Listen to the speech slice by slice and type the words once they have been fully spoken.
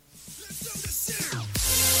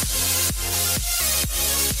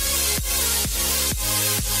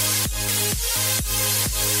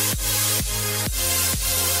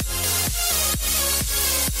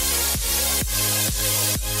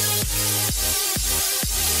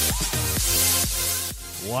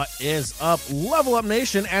What is up, Level Up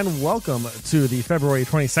Nation, and welcome to the February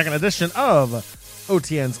 22nd edition of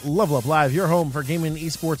OTN's LvLUp Live, your home for gaming and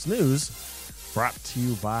esports news, brought to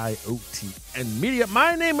you by OTN Media.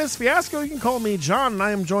 My name is Fiasco. You can call me John, and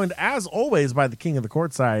I am joined, as always, by the king of the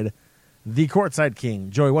courtside, the courtside king.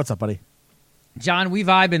 Joey, what's up, buddy? John, we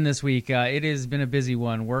vibing this week. It has been a busy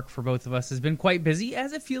one. Work for both of us has been quite busy,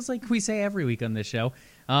 as it feels like we say every week on this show.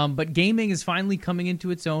 But gaming is finally coming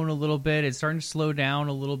into its own a little bit. It's starting to slow down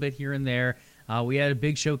a little bit here and there. We had a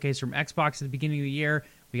big showcase from Xbox at the beginning of the year.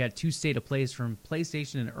 We got 2 state of plays from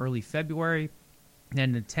PlayStation in early February.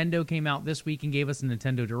 Then Nintendo came out this week and gave us a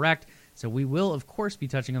Nintendo Direct. So we will, of course, be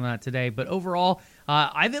touching on that today. But overall,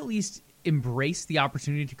 I've at least embraced the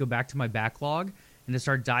opportunity to go back to my backlog and to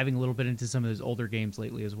start diving a little bit into some of those older games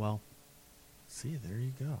lately as well. See, there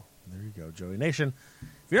you go. There you go, Joey Nation.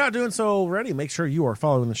 If you're not doing so already, make sure you are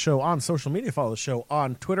following the show on social media. Follow the show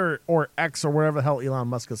on Twitter or X or wherever the hell Elon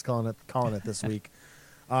Musk is calling it this week.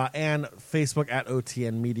 And Facebook at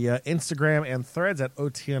OTN Media, Instagram and Threads at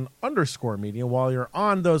OTN_media. While you're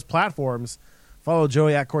on those platforms, follow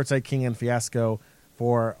Joey at Courtside King and Fiasco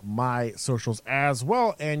for my socials as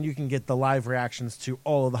well. And you can get the live reactions to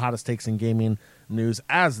all of the hottest takes in gaming news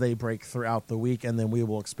as they break throughout the week, and then we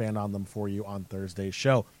will expand on them for you on Thursday's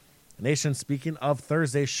show. Nation, speaking of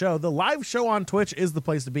Thursday's show, the live show on Twitch is the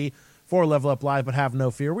place to be for LvLUp Live, but have no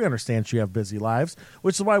fear. We understand you have busy lives,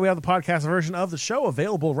 which is why we have the podcast version of the show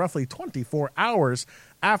available roughly 24 hours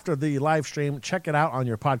after the live stream. Check it out on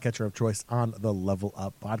your podcatcher of choice on the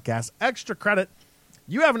LvLUp podcast. Extra credit,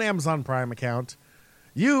 you have an Amazon Prime account.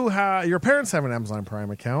 Your parents have an Amazon Prime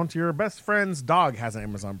account. Your best friend's dog has an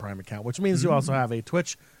Amazon Prime account, which means you also have a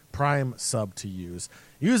Twitch Prime sub to use.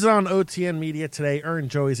 Use it on OTN Media today. Earn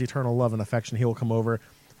Joey's eternal love and affection. He will come over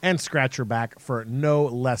and scratch your back for no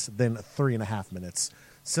less than 3.5 minutes.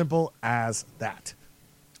 Simple as that.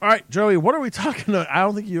 All right, Joey, what are we talking about? I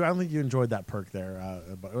don't think you enjoyed that perk there.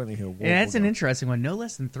 But anywho, that's an interesting one. No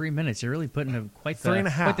less than 3 minutes. You're really putting quite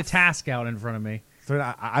the task out in front of me.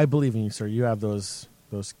 I believe in you, sir. You have those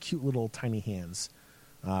cute little tiny hands.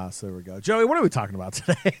 So there we go. Joey, what are we talking about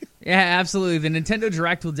today? Yeah, absolutely. The Nintendo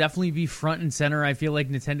Direct will definitely be front and center. I feel like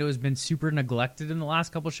Nintendo has been super neglected in the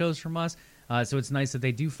last couple shows from us. So it's nice that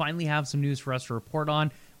they do finally have some news for us to report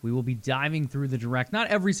on. We will be diving through the Direct. Not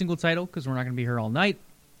every single title, because we're not going to be here all night.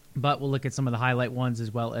 But we'll look at some of the highlight ones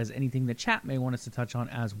as well as anything that chat may want us to touch on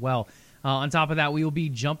as well. On top of that, we will be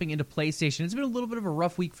jumping into PlayStation. It's been a little bit of a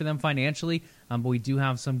rough week for them financially, but we do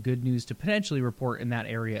have some good news to potentially report in that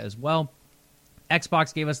area as well.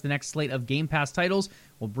 Xbox gave us the next slate of Game Pass titles.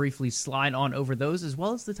 We'll briefly slide on over those, as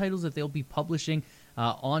well as the titles that they'll be publishing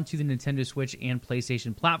onto the Nintendo Switch and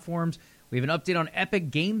PlayStation platforms. We have an update on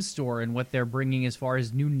Epic Games Store and what they're bringing as far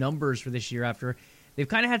as new numbers for this year after they've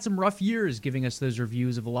kind of had some rough years giving us those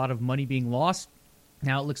reviews of a lot of money being lost.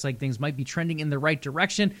 Now it looks like things might be trending in the right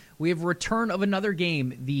direction. We have a return of another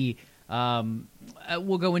game.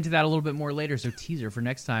 We'll go into that a little bit more later, so teaser for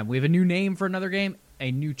next time. We have a new name for another game,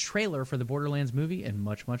 a new trailer for the Borderlands movie, and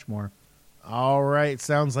much, much more. All right.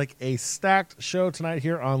 Sounds like a stacked show tonight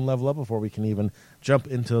here on LvLUp. Before we can even jump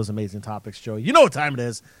into those amazing topics, Joey, you know what time it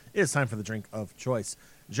is. It is time for the drink of choice.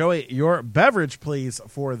 Joey, your beverage, please,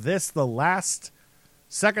 for this,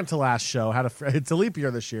 second to last show. It's a leap year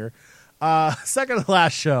this year. Second to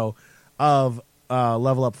last show of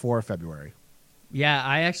LvLUp for February. Yeah,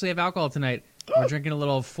 I actually have alcohol tonight. We're drinking a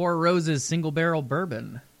little Four Roses single barrel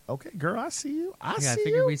bourbon. Okay, girl, I see you. I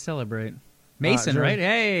figured we celebrate. Mason, right?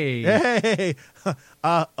 Hey.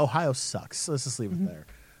 Ohio sucks. Let's just leave it there.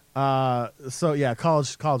 So yeah,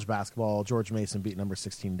 college basketball. George Mason beat number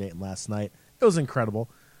 16 Dayton last night. It was incredible.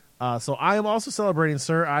 So I am also celebrating,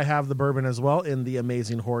 sir. I have the bourbon as well in the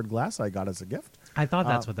amazing Horde glass I got as a gift. I thought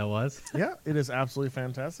that's what that was. Yeah, it is absolutely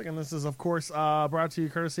fantastic. And this is, of course, brought to you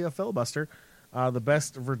courtesy of Filibuster, the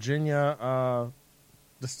best Virginia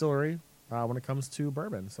distillery when it comes to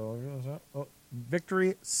bourbon. So,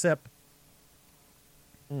 Victory Sip.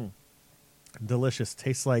 Delicious.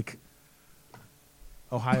 Tastes like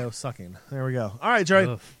Ohio sucking. There we go. All right, Joey.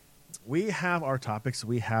 Oof. We have our topics.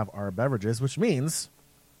 We have our beverages, which means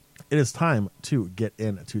it is time to get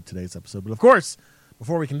into today's episode. But, of course,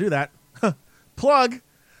 before we can do that, plug.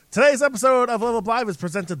 Today's episode of LvLUp Live is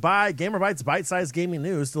presented by GamerBytes Bite-Sized Gaming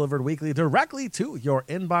News, delivered weekly directly to your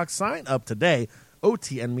inbox. Sign up today,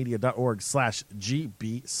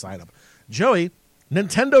 otnmedia.org/GB sign up. Joey,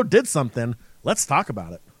 Nintendo did something. Let's talk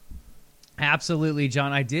about it. Absolutely,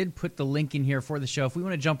 John. I did put the link in here for the show. If we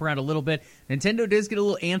want to jump around a little bit, Nintendo does get a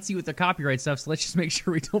little antsy with their copyright stuff, so let's just make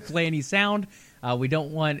sure we don't play any sound. We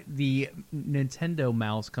don't want the Nintendo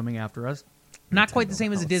mouse coming after us. Not quite the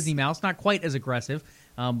same as a mouse. Disney mouse, not quite as aggressive,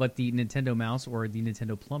 but the Nintendo mouse, or the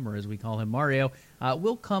Nintendo plumber, as we call him, Mario,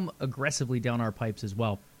 will come aggressively down our pipes as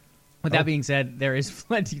well. With that being said, there is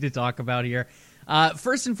plenty to talk about here.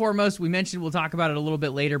 First and foremost, we mentioned we'll talk about it a little bit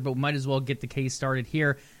later, but we might as well get the case started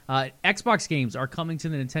here. Xbox games are coming to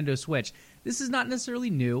the Nintendo Switch. This is not necessarily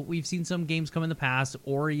new. We've seen some games come in the past.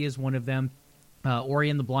 Ori is one of them. Ori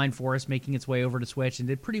and the Blind Forest making its way over to Switch and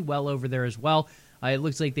did pretty well over there as well. It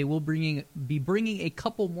looks like they will be bringing a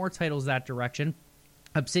couple more titles that direction.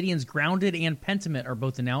 Obsidian's Grounded and Pentiment are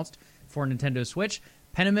both announced for Nintendo Switch.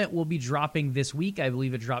 Pentiment will be dropping this week. I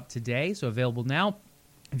believe it dropped today, so available now.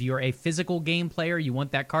 If you're a physical game player, you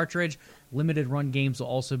want that cartridge, Limited Run Games will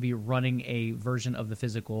also be running a version of the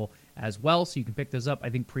physical as well, so you can pick those up. I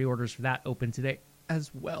think pre-orders for that open today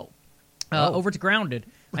as well. Over to Grounded.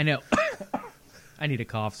 I know. I need a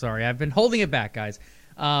cough, sorry. I've been holding it back, guys.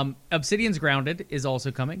 Obsidian's Grounded is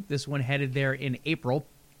also coming. This one headed there in April.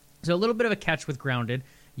 So a little bit of a catch with Grounded.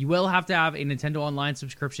 You will have to have a Nintendo Online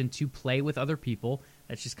subscription to play with other people.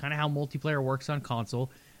 That's just kind of how multiplayer works on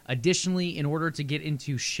console. Additionally, in order to get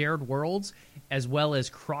into shared worlds as well as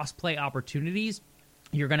cross-play opportunities,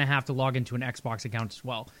 you're going to have to log into an Xbox account as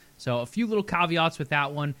well. So a few little caveats with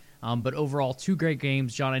that one, but overall, two great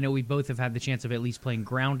games. John, I know we both have had the chance of at least playing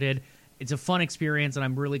Grounded. It's a fun experience, and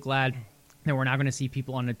I'm really glad that we're now going to see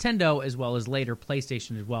people on Nintendo as well as later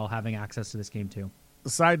PlayStation as well having access to this game too.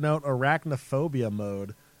 Side note, arachnophobia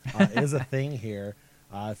mode is a thing here.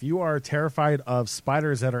 If you are terrified of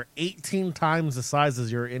spiders that are 18 times the size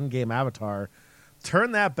as your in-game avatar,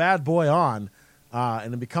 turn that bad boy on,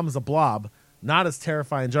 and it becomes a blob. Not as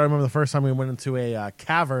terrifying. Joe, I remember the first time we went into a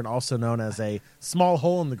cavern, also known as a small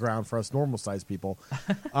hole in the ground for us normal-sized people.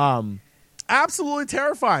 Absolutely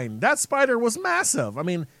terrifying. That spider was massive. I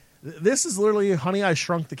mean, this is literally Honey, I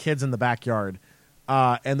Shrunk the Kids in the backyard,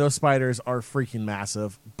 and those spiders are freaking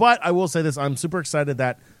massive. But I will say this, I'm super excited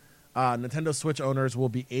that Nintendo Switch owners will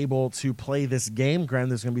be able to play this game.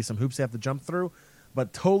 Granted, there's going to be some hoops they have to jump through,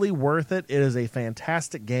 but totally worth it. It is a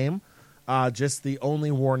fantastic game. Just the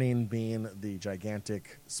only warning being the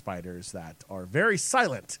gigantic spiders that are very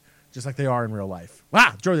silent, just like they are in real life.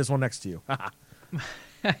 Joey, this one next to you.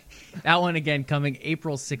 That one, again, coming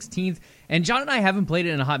April 16th. And John and I haven't played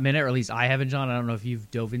it in a hot minute, or at least I haven't, John. I don't know if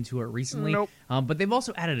you've dove into it recently. Nope. But they've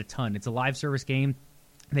also added a ton. It's a live service game.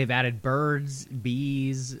 They've added birds,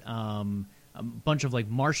 bees, a bunch of like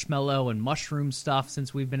marshmallow and mushroom stuff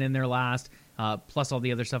since we've been in there last, plus all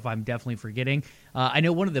the other stuff I'm definitely forgetting. I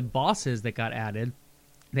know one of the bosses that got added,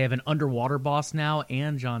 they have an underwater boss now,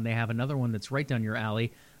 and John, they have another one that's right down your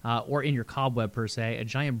alley, or in your cobweb per se, a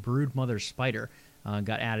giant brood mother spider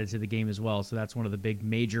got added to the game as well. So that's one of the big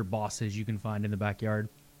major bosses you can find in the backyard.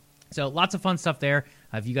 So lots of fun stuff there.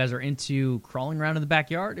 If you guys are into crawling around in the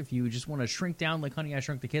backyard, if you just want to shrink down like Honey, I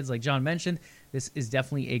Shrunk the Kids, like John mentioned, this is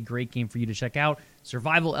definitely a great game for you to check out.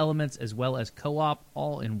 Survival elements as well as co-op,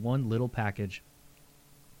 all in one little package.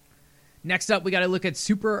 Next up, we got to look at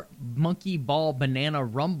Super Monkey Ball Banana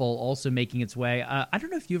Rumble also making its way. I don't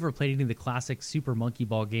know if you ever played any of the classic Super Monkey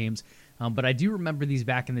Ball games, but I do remember these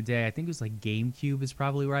back in the day. I think it was like GameCube is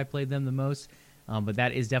probably where I played them the most. But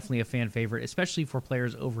that is definitely a fan favorite, especially for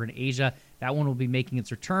players over in Asia. That one will be making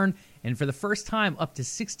its return. And for the first time, up to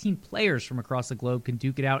 16 players from across the globe can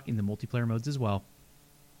duke it out in the multiplayer modes as well.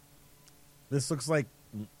 This looks like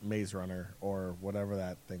Maze Runner or whatever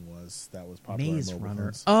that thing was that was popular. Maze in mobile Runner.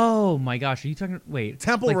 phones. Oh, my gosh. Are you talking? Wait.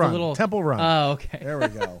 Temple like Run. The little... Temple Run. Oh, okay. There we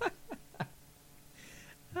go.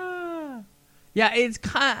 Yeah, it's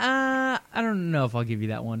kind I don't know if I'll give you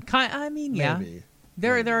that one. I mean, yeah. Maybe.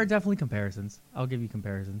 There are definitely comparisons. I'll give you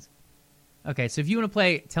comparisons. Okay, so if you want to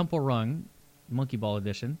play Temple Run, Monkey Ball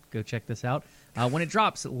Edition, go check this out. When it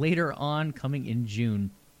drops later on, coming in June.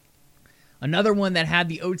 Another one that had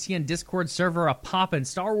the OTN Discord server a poppin',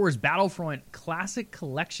 Star Wars Battlefront Classic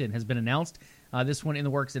Collection has been announced. This one in the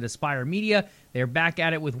works at Aspire Media. They're back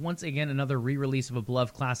at it with, once again, another re-release of a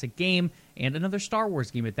beloved classic game and another Star Wars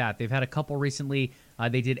game at that. They've had a couple recently.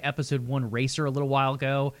 They did Episode 1 Racer a little while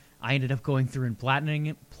ago. I ended up going through and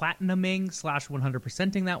platinuming /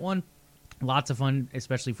 100%ing that one. Lots of fun,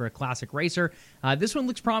 especially for a classic racer. This one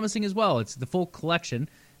looks promising as well. It's the full collection,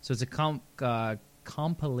 so it's a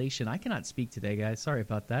compilation. I cannot speak today, guys. Sorry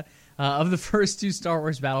about that. Of the first two Star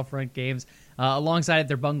Wars Battlefront games. Alongside it,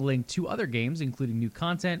 they're bundling two other games, including new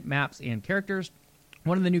content, maps, and characters.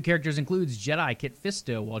 One of the new characters includes Jedi Kit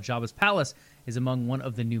Fisto, while Jabba's Palace is among one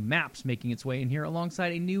of the new maps making its way in here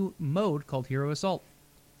alongside a new mode called Hero Assault.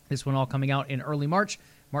 This one all coming out in early March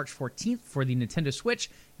March 14th for the Nintendo Switch.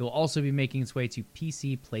 It will also be making its way to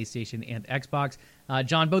PC, PlayStation, and Xbox.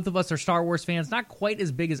 John, both of us are Star Wars fans, not quite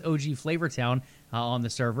as big as OG Flavortown on the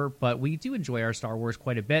server, but we do enjoy our Star Wars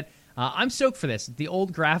quite a bit. I'm stoked for this. The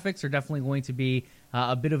old graphics are definitely going to be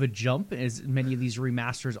a bit of a jump, as many of these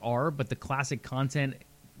remasters are, but the classic content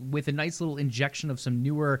with a nice little injection of some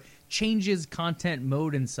newer changes, content,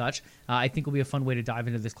 mode, and such, I think will be a fun way to dive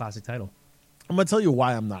into this classic title. I'm going to tell you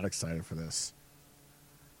why I'm not excited for this.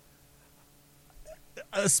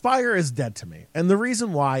 Aspyr is dead to me. And the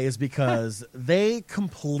reason why is because they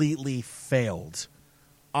completely failed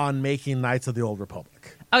on making Knights of the Old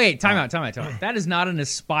Republic. Okay, time out. That is not an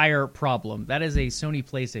Aspyr problem. That is a Sony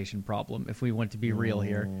PlayStation problem, if we want to be real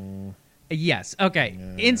here. Yes, okay.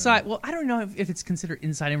 Yeah. Inside, well, I don't know if it's considered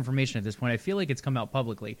inside information at this point. I feel like it's come out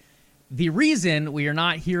publicly. The reason we are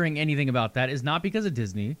not hearing anything about that is not because of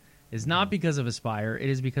Disney, is not because of Aspyr, it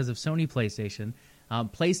is because of Sony PlayStation.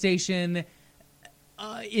 PlayStation,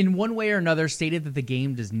 in one way or another, stated that the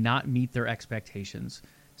game does not meet their expectations.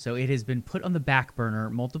 So it has been put on the back burner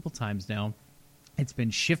multiple times now. It's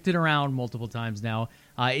been shifted around multiple times now.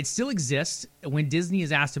 It still exists. When Disney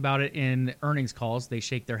is asked about it in earnings calls, they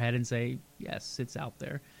shake their head and say, yes, it's out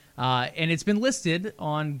there. And it's been listed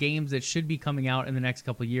on games that should be coming out in the next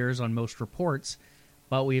couple of years on most reports,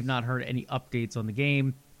 but we have not heard any updates on the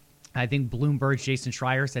game. I think Bloomberg's Jason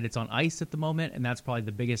Schreier said it's on ice at the moment, and that's probably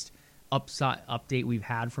the biggest update we've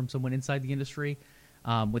had from someone inside the industry.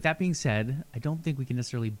 With that being said, I don't think we can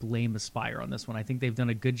necessarily blame Aspyr on this one. I think they've done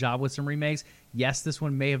a good job with some remakes. Yes, this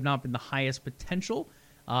one may have not been the highest potential,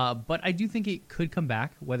 but I do think it could come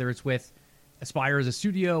back, whether it's with Aspyr as a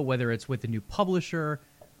studio, whether it's with a new publisher.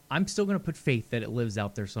 I'm still going to put faith that it lives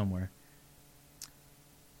out there somewhere.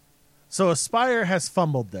 So Aspyr has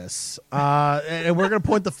fumbled this, and we're going to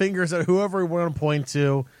point the fingers at whoever we're going to point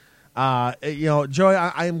to. Joey,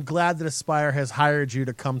 I am glad that Aspyr has hired you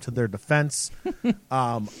to come to their defense.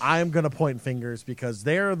 I'm going to point fingers because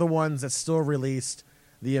they're the ones that still released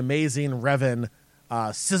the amazing Revan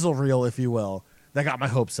sizzle reel, if you will, that got my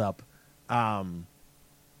hopes up.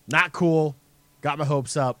 Not cool, got my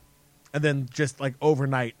hopes up, and then just like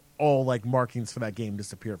overnight, all like markings for that game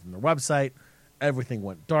disappeared from their website. Everything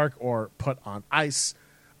went dark or put on ice.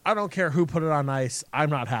 I don't care who put it on ice. I'm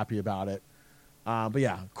not happy about it. But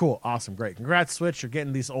yeah, cool, awesome, great. Congrats, Switch. You're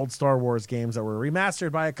getting these old Star Wars games that were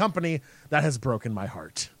remastered by a company that has broken my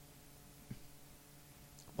heart.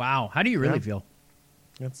 Wow. How do you really feel?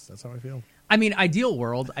 That's how I feel. I mean, ideal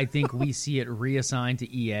world, I think we see it reassigned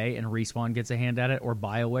to EA and Respawn gets a hand at it, or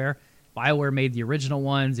BioWare. BioWare made the original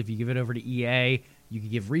ones. If you give it over to EA, you could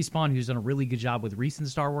give Respawn, who's done a really good job with recent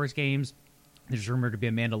Star Wars games. There's rumored to be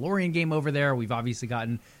a Mandalorian game over there. We've obviously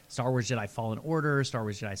gotten Star Wars Jedi Fallen Order, Star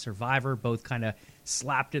Wars Jedi Survivor, both kind of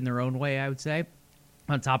slapped in their own way, I would say.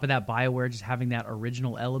 On top of that, BioWare just having that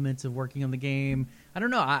original elements of working on the game. I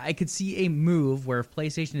don't know. I could see a move where if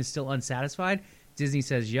PlayStation is still unsatisfied, Disney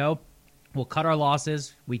says, yo, we'll cut our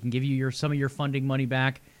losses. We can give you some of your funding money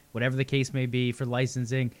back, whatever the case may be for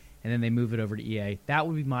licensing, and then they move it over to EA. That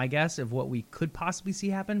would be my guess of what we could possibly see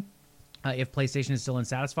happen if PlayStation is still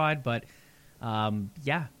unsatisfied, but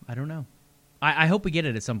yeah, I don't know. I hope we get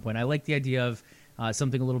it at some point. I like the idea of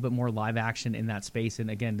something a little bit more live action in that space.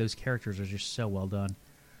 And again, those characters are just so well done.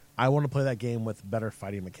 I want to play that game with better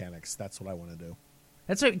fighting mechanics. That's what I want to do.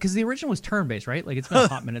 That's right, because the original was turn-based, right? Like, it's been a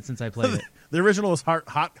hot minute since I played it. The original was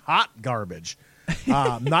hot garbage.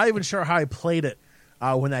 Not even sure how I played it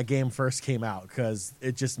when that game first came out, because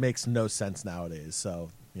it just makes no sense nowadays.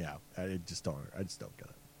 So, yeah, I just don't get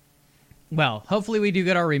it. Well, hopefully we do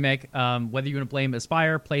get our remake. Whether you want to blame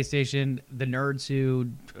Aspyr, PlayStation, the nerds who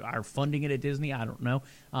are funding it at Disney, I don't know.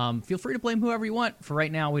 Feel free to blame whoever you want. For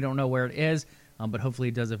right now, we don't know where it is, but hopefully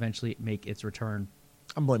it does eventually make its return.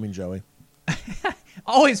 I'm blaming Joey.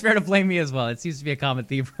 Always fair to blame me as well. It seems to be a common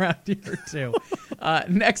theme around here, too.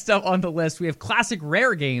 Next up on the list, we have classic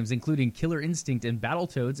Rare games, including Killer Instinct and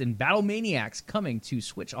Battletoads and Battle Maniacs, coming to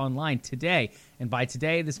Switch Online today. And by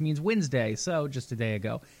today, this means Wednesday, so just a day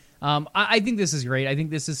ago. I think this is great. I think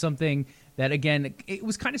this is something that, again, it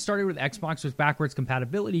was kind of started with Xbox with backwards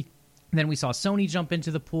compatibility. And then we saw Sony jump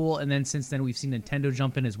into the pool, and then since then we've seen Nintendo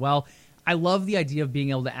jump in as well. I love the idea of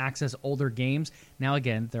being able to access older games. Now,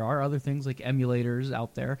 again, there are other things like emulators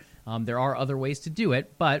out there. There are other ways to do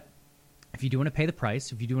it, but if you do want to pay the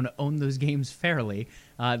price, if you do want to own those games fairly,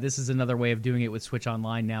 this is another way of doing it with Switch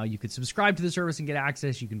Online now. You could subscribe to the service and get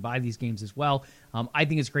access. You can buy these games as well. I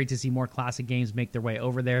think it's great to see more classic games make their way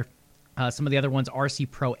over there. Some of the other ones,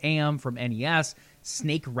 RC Pro Am from NES,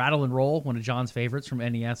 Snake Rattle and Roll, one of John's favorites from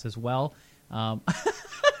NES as well.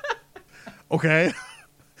 Okay.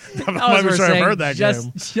 I'm not even sure I've heard that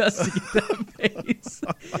game. Just to get that base.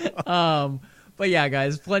 But yeah,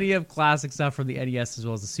 guys, plenty of classic stuff from the NES as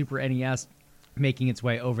well as the Super NES making its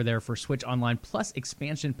way over there for Switch Online, plus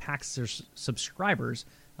expansion packs subscribers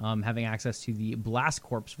having access to the Blast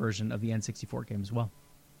Corps version of the N64 game as well.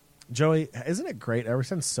 Joey, isn't it great? Ever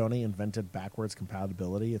since Sony invented backwards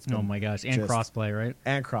compatibility, it's been oh my gosh, and crossplay, right?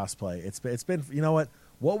 And crossplay. It's been you know what?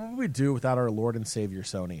 What would we do without our Lord and Savior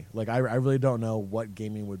Sony? Like I really don't know what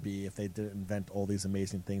gaming would be if they didn't invent all these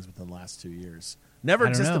amazing things within the last 2 years. Never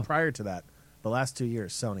existed prior to that. The last 2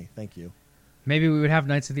 years, Sony. Thank you. Maybe we would have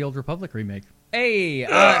Knights of the Old Republic remake. Hey,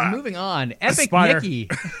 moving on. Epic Aspire. Mickey.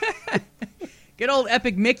 Good old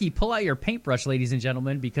Epic Mickey. Pull out your paintbrush, ladies and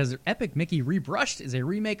gentlemen, because Epic Mickey Rebrushed is a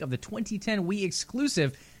remake of the 2010 Wii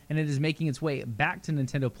exclusive, and it is making its way back to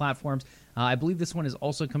Nintendo platforms. I believe this one is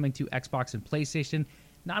also coming to Xbox and PlayStation.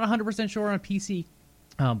 Not 100% sure on PC,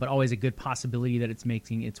 but always a good possibility that it's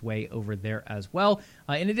making its way over there as well.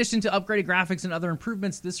 In addition to upgraded graphics and other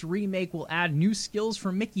improvements, this remake will add new skills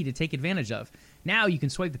for Mickey to take advantage of. Now you can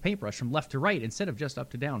swipe the paintbrush from left to right instead of just up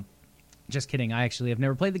to down. Just kidding. I actually have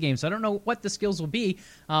never played the game, so I don't know what the skills will be.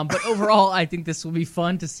 But overall, I think this will be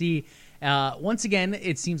fun to see. Once again,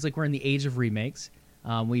 it seems like we're in the age of remakes.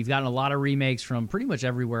 We've gotten a lot of remakes from pretty much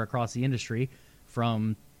everywhere across the industry.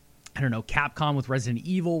 From, I don't know, Capcom with Resident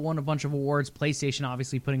Evil won a bunch of awards. PlayStation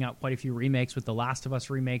obviously putting out quite a few remakes with The Last of Us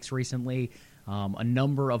remakes recently. A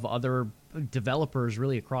number of other developers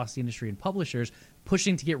really across the industry and publishers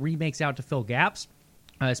pushing to get remakes out to fill gaps.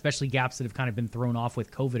 Especially gaps that have kind of been thrown off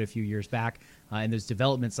with COVID a few years back, and those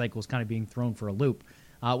development cycles kind of being thrown for a loop.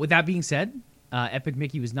 With that being said, Epic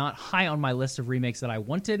Mickey was not high on my list of remakes that I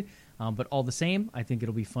wanted, but all the same, I think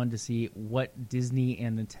it'll be fun to see what Disney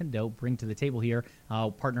and Nintendo bring to the table here,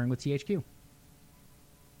 partnering with THQ.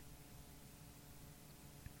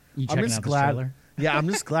 You checking out this trailer? Yeah, I'm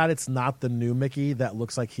just glad it's not the new Mickey that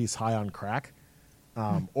looks like he's high on crack,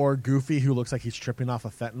 or Goofy who looks like he's tripping off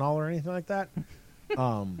of fentanyl or anything like that.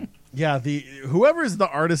 Yeah, whoever's the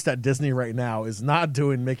artist at Disney right now is not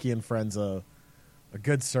doing Mickey and Friends a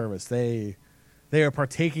good service. They are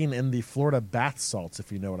partaking in the Florida bath salts, if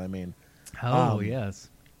you know what I mean. Oh, yes.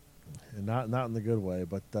 And not in the good way,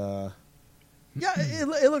 but yeah,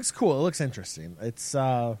 it looks cool. It looks interesting. It's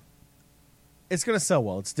going to sell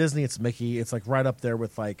well. It's Disney, it's Mickey. It's like right up there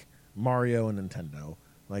with like Mario and Nintendo.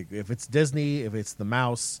 Like if it's Disney, if it's the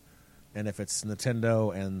mouse, and if it's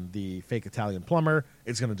Nintendo and the fake Italian plumber,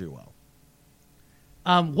 it's going to do well.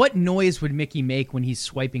 What noise would Mickey make when he's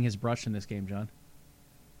swiping his brush in this game, John?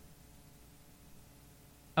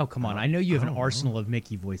 Oh, come on. I know you have an arsenal of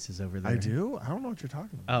Mickey voices over there. I do? I don't know what you're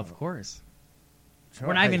talking about. Of course. Sure.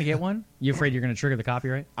 We're not going to get one? You afraid you're going to trigger the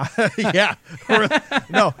copyright? Yeah.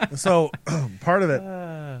 No, so part of it.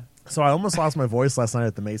 So I almost lost my voice last night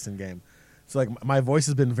at the Mason game. So like my voice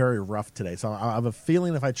has been very rough today. So I have a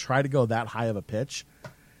feeling if I try to go that high of a pitch,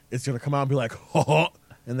 it's going to come out and be like, oh,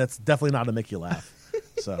 and that's definitely not to make you laugh.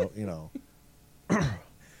 So, you know.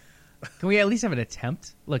 Can we at least have an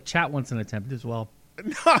attempt? Look, chat wants an attempt as well.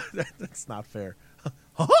 No, that's not fair.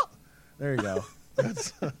 There you go.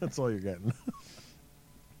 That's all you're getting.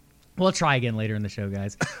 We'll try again later in the show,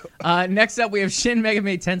 guys. Next up, we have Shin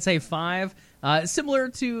Megami Tensei 5. Similar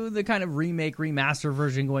to the kind of remake, remaster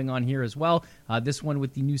version going on here as well. This one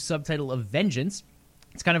with the new subtitle of Vengeance.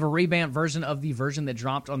 It's kind of a revamped version of the version that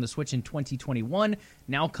dropped on the Switch in 2021,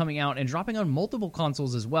 now coming out and dropping on multiple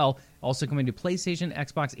consoles as well, also coming to PlayStation,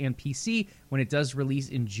 Xbox, and PC when it does release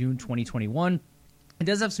in June 2021. It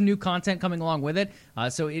does have some new content coming along with it,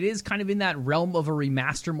 so it is kind of in that realm of a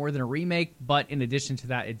remaster more than a remake, but in addition to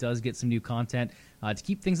that, it does get some new content to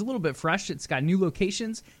keep things a little bit fresh. It's got new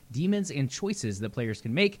locations, demons, and choices that players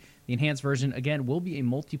can make. The enhanced version, again, will be a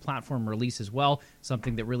multi-platform release as well,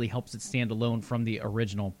 something that really helps it stand alone from the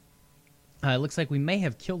original. It looks like we may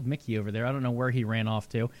have killed Mickey over there. I don't know where he ran off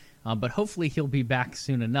to, but hopefully he'll be back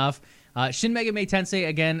soon enough. Shin Megami Tensei,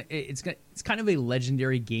 again, it's kind of a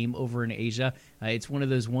legendary game over in Asia. It's one of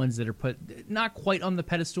those ones that are put not quite on the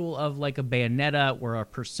pedestal of like a Bayonetta or a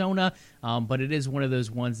Persona, but it is one of those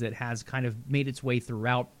ones that has kind of made its way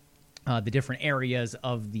throughout the different areas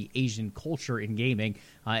of the Asian culture in gaming.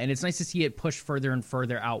 And it's nice to see it push further and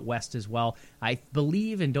further out west as well. I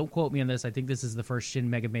believe, and don't quote me on this, I think this is the first Shin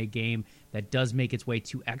Megami game that does make its way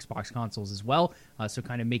to Xbox consoles as well. So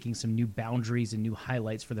kind of making some new boundaries and new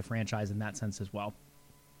highlights for the franchise in that sense as well.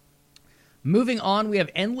 Moving on, we have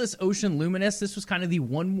Endless Ocean Luminous. This was kind of the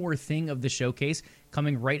one more thing of the showcase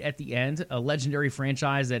coming right at the end. A legendary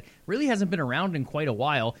franchise that really hasn't been around in quite a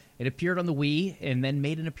while. It appeared on the Wii and then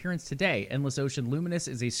made an appearance today. Endless Ocean Luminous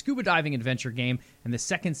is a scuba diving adventure game and the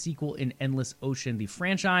second sequel in Endless Ocean, the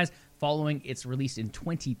franchise, following its release in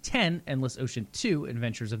 2010, Endless Ocean 2,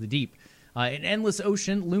 Adventures of the Deep. In Endless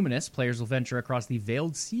Ocean Luminous, players will venture across the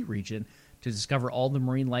Veiled Sea region to discover all the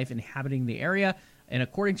marine life inhabiting the area. And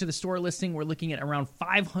according to the store listing, we're looking at around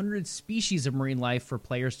 500 species of marine life for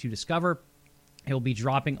players to discover. It'll be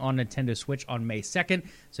dropping on Nintendo Switch on May 2nd.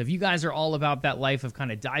 So if you guys are all about that life of kind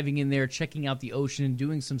of diving in there, checking out the ocean,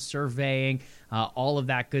 doing some surveying, all of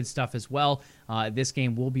that good stuff as well, this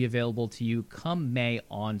game will be available to you come May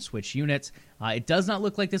on Switch units. It does not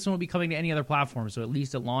look like this one will be coming to any other platform, so at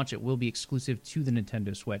least at launch it will be exclusive to the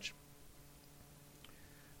Nintendo Switch.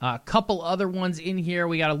 A couple other ones in here.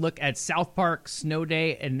 We got to look at South Park Snow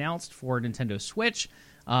Day announced for Nintendo Switch.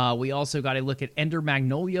 We also got to look at Ender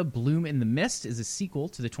Magnolia Bloom in the Mist is a sequel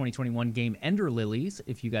to the 2021 game Ender Lilies,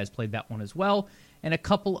 if you guys played that one as well. And a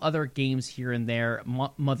couple other games here and there.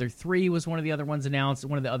 Mother 3 was one of the other ones announced.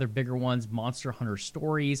 One of the other bigger ones, Monster Hunter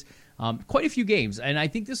Stories. Quite a few games. And I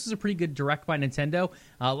think this is a pretty good direct by Nintendo.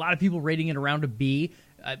 A lot of people rating it around a B,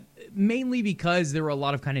 mainly because there were a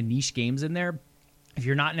lot of kind of niche games in there. If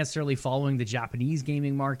you're not necessarily following the Japanese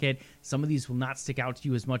gaming market, some of these will not stick out to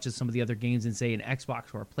you as much as some of the other games in, say, an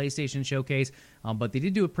Xbox or a PlayStation showcase. But they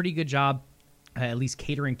did do a pretty good job, at least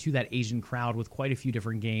catering to that Asian crowd with quite a few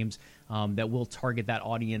different games that will target that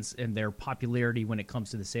audience and their popularity when it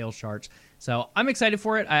comes to the sales charts. So I'm excited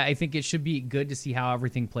for it. I think it should be good to see how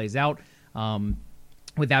everything plays out.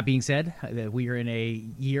 With that being said, we are in a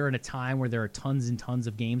year and a time where there are tons and tons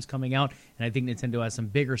of games coming out, and I think Nintendo has some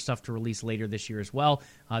bigger stuff to release later this year as well.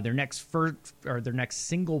 Their next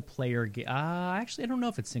single player game, actually I don't know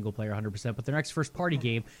if it's single player 100%, but their next first party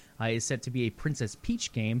game is set to be a Princess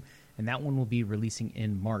Peach game, and that one will be releasing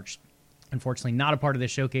in March. Unfortunately, not a part of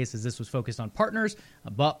this showcase as this was focused on partners,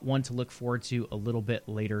 but one to look forward to a little bit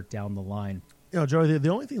later down the line. You know, Joey, the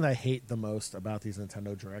only thing that I hate the most about these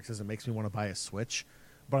Nintendo Directs is it makes me want to buy a Switch.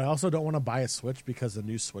 But I also don't want to buy a Switch because the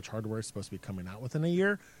new Switch hardware is supposed to be coming out within a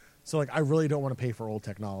year. So, like, I really don't want to pay for old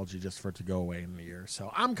technology just for it to go away in a year. So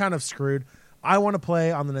I'm kind of screwed. I want to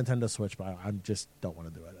play on the Nintendo Switch, but I just don't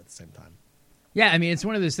want to do it at the same time. Yeah, I mean, it's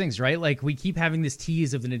one of those things, right? Like, we keep having this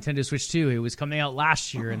tease of the Nintendo Switch 2. It was coming out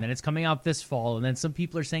last year, and then it's coming out this fall, and then some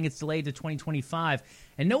people are saying it's delayed to 2025,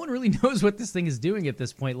 and no one really knows what this thing is doing at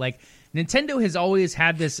this point. Like, Nintendo has always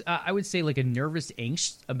had this, I would say, like a nervous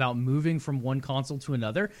angst about moving from one console to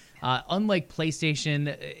another. Unlike PlayStation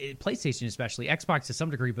especially, Xbox to some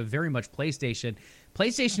degree, but very much PlayStation.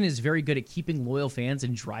 PlayStation is very good at keeping loyal fans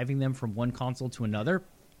and driving them from one console to another.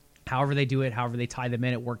 However they do it, however they tie them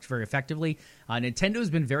in, it works very effectively.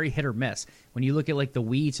 Nintendo's been very hit or miss. When you look at like the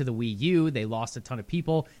Wii to the Wii U, they lost a ton of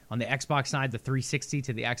people. On the Xbox side, the 360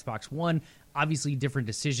 to the Xbox One, obviously different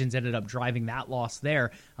decisions ended up driving that loss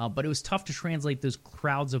there. But it was tough to translate those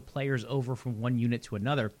crowds of players over from one unit to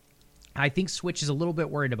another. I think Switch is a little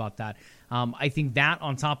bit worried about that. I think that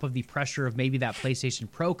on top of the pressure of maybe that PlayStation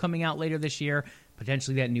Pro coming out later this year,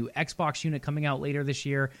 potentially that new Xbox unit coming out later this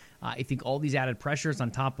year, I think all these added pressures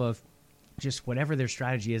on top of just whatever their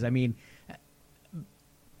strategy is. I mean,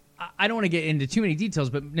 I don't want to get into too many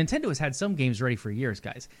details, but Nintendo has had some games ready for years,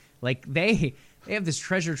 guys. Like, they have this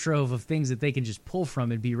treasure trove of things that they can just pull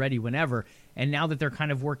from and be ready whenever. And now that they're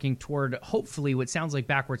kind of working toward, hopefully, what sounds like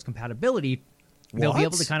backwards compatibility, they'll be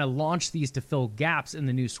able to kind of launch these to fill gaps in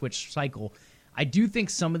the new Switch cycle. I do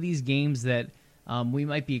think some of these games that we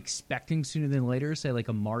might be expecting sooner than later, say like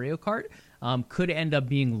a Mario Kart, could end up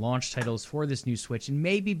being launch titles for this new Switch and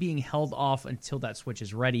maybe being held off until that Switch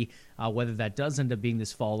is ready, whether that does end up being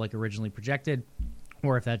this fall like originally projected,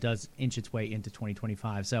 or if that does inch its way into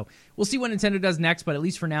 2025. So we'll see what Nintendo does next, but at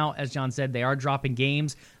least for now, as John said, they are dropping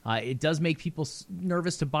games. It does make people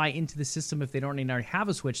nervous to buy into the system if they don't already have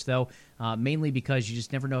a Switch, though, mainly because you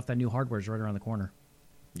just never know if that new hardware is right around the corner.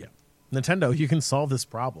 Yeah. Nintendo, you can solve this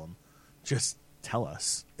problem. Just tell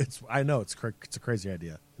us. I know it's a crazy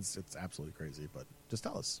idea. It's absolutely crazy, but just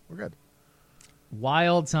tell us. We're good.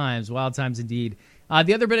 Wild times indeed.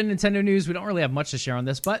 The other bit of Nintendo news, we don't really have much to share on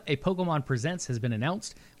this, but a Pokemon Presents has been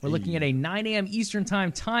announced. We're looking at a 9 a.m. Eastern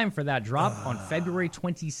time for that drop on February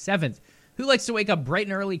 27th. Who likes to wake up bright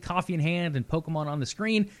and early, coffee in hand, and Pokemon on the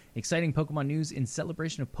screen? Exciting Pokemon news in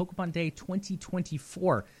celebration of Pokemon Day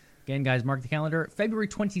 2024. Again, guys, mark the calendar. February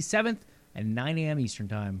 27th at 9 a.m. Eastern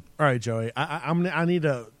time. All right, Joey. I need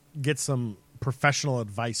to get some professional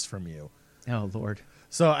advice from you. Oh, Lord.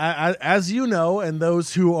 So as you know, and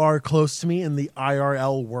those who are close to me in the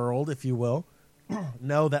IRL world, if you will,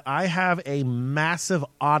 know that I have a massive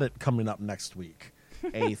audit coming up next week.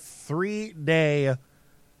 A 3-day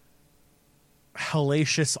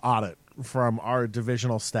hellacious audit from our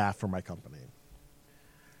divisional staff for my company,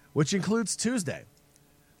 which includes Tuesday.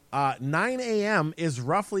 9 a.m. is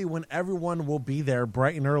roughly when everyone will be there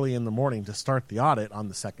bright and early in the morning to start the audit on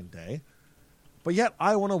the second day. But yet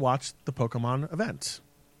I want to watch the Pokemon event.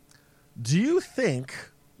 Do you think,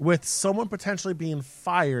 with someone potentially being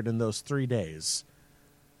fired in those 3 days,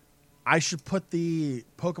 I should put the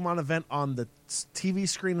Pokemon event on the TV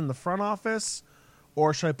screen in the front office,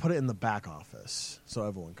 or should I put it in the back office so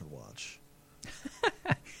everyone could watch?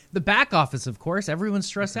 The back office, of course. Everyone's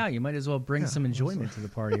stressed out. You might as well bring some enjoyment to the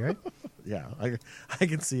party, right? Yeah, I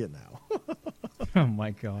can see it now. Oh,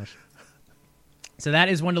 my gosh. So that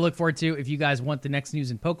is one to look forward to if you guys want the next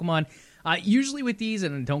news in Pokemon. Usually with these,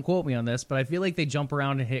 and don't quote me on this, but I feel like they jump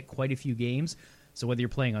around and hit quite a few games. So whether you're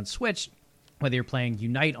playing on Switch, whether you're playing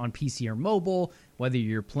Unite on PC or mobile, whether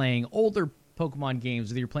you're playing older Pokemon games,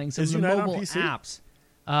 whether you're playing some of the Unite mobile on PC?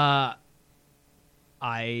 apps.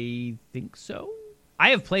 I think so. I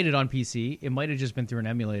have played it on PC. It might have just been through an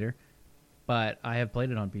emulator, but I have played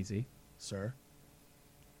it on PC. Sir?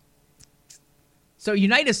 So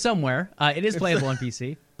Unite is somewhere. It is playable on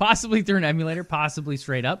PC, possibly through an emulator, possibly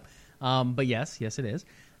straight up. But yes, it is.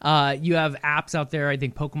 You have apps out there. I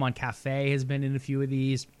think Pokemon Cafe has been in a few of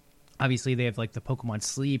these. Obviously, they have like the Pokemon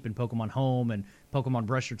Sleep and Pokemon Home and Pokemon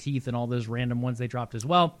Brush Your Teeth and all those random ones they dropped as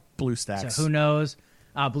well. BlueStacks. So who knows?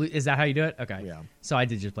 Is that how you do it? Okay. Yeah. So I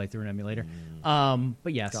did just play through an emulator.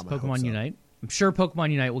 But yes, Got my hopes Pokemon up. Unite. I'm sure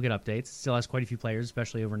Pokemon Unite will get updates. It still has quite a few players,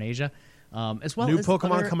 especially over in Asia. As well New as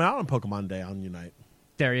Pokemon other... coming out on Pokemon Day on Unite.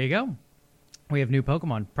 There you go. We have new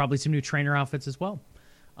Pokemon. Probably some new trainer outfits as well.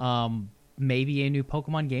 Maybe a new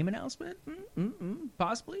Pokemon game announcement?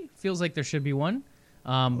 Possibly. Feels like there should be one.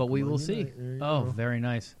 But we will see. Oh, very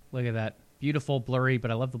nice. Look at that. Beautiful, blurry,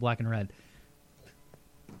 but I love the black and red.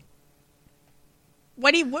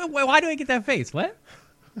 Why do I get that face? What?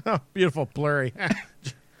 Beautiful, blurry.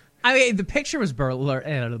 I mean, the picture was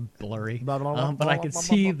blurry, but I could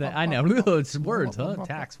see that. I know. It's words, huh?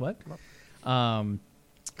 Tax, what?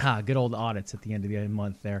 Good old audits at the end of the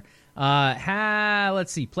month there.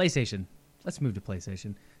 Let's see. PlayStation. Let's move to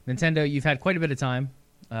PlayStation. Nintendo, you've had quite a bit of time.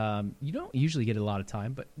 You don't usually get a lot of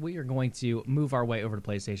time, but we are going to move our way over to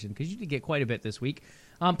PlayStation because you did get quite a bit this week.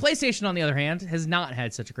 PlayStation, on the other hand, has not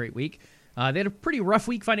had such a great week. They had a pretty rough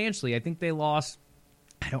week financially. I think they lost,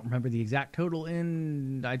 I don't remember the exact total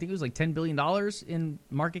I think it was like $10 billion in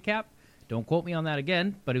market cap. Don't quote me on that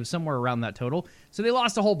again, but it was somewhere around that total. So they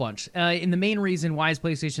lost a whole bunch. And the main reason why is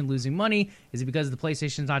PlayStation losing money? Is it because the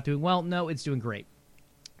PlayStation's not doing well? No, it's doing great.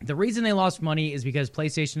 The reason they lost money is because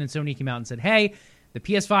PlayStation and Sony came out and said, hey, the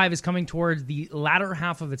PS5 is coming towards the latter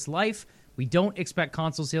half of its life. We don't expect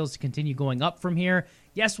console sales to continue going up from here.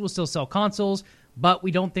 Yes, we'll still sell consoles, but we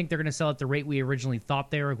don't think they're going to sell at the rate we originally thought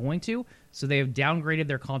they were going to. So they have downgraded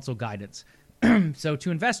their console guidance. So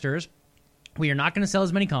to investors, we are not going to sell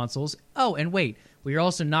as many consoles. Oh, and wait, we are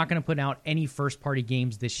also not going to put out any first-party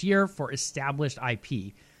games this year for established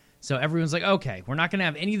IP. So everyone's like, okay, we're not going to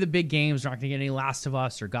have any of the big games. We're not going to get any Last of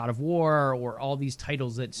Us or God of War or all these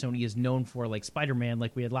titles that Sony is known for, like Spider-Man,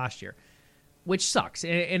 like we had last year, which sucks.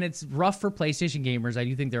 And it's rough for PlayStation gamers. I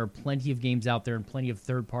do think there are plenty of games out there and plenty of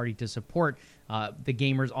third-party to support the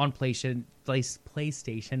gamers on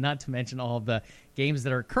PlayStation, not to mention all of the games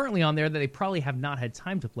that are currently on there that they probably have not had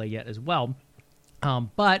time to play yet as well.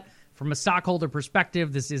 But from a stockholder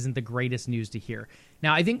perspective, this isn't the greatest news to hear.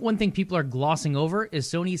 Now, I think one thing people are glossing over is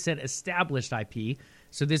Sony said established IP,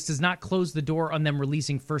 so this does not close the door on them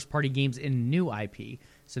releasing first-party games in new IP.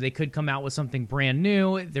 So they could come out with something brand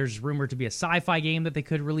new. There's rumored to be a sci-fi game that they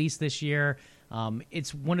could release this year.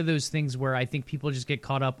 It's one of those things where I think people just get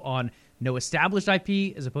caught up on no established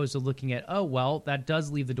IP as opposed to looking at, oh, well, that does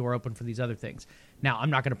leave the door open for these other things. Now, I'm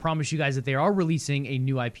not going to promise you guys that they are releasing a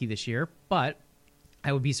new IP this year, but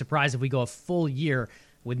I would be surprised if we go a full year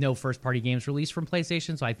with no first-party games released from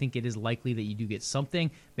PlayStation, so I think it is likely that you do get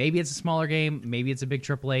something. Maybe it's a smaller game, maybe it's a big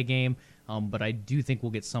AAA game, but I do think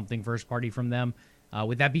we'll get something first-party from them.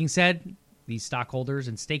 With that being said, these stockholders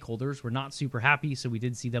and stakeholders were not super happy, so we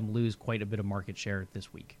did see them lose quite a bit of market share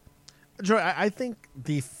this week. Joy, I think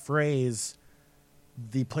the phrase,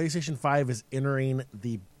 the PlayStation 5 is entering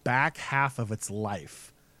the back half of its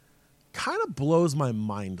life, kind of blows my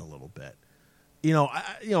mind a little bit.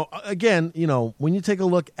 Again, when you take a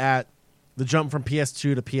look at the jump from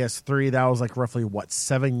PS2 to PS3, that was like roughly,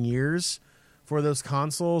 7 years for those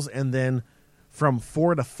consoles? And then from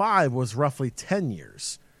 4 to 5 was roughly 10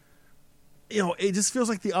 years. It just feels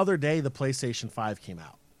like the other day the PlayStation 5 came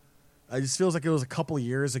out. It just feels like it was a couple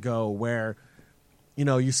years ago where,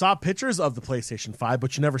 you saw pictures of the PlayStation 5,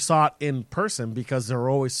 but you never saw it in person because they were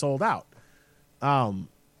always sold out. I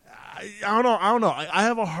don't know. I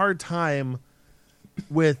have a hard time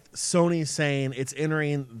with Sony saying it's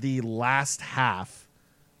entering the last half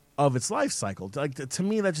of its life cycle. Like, to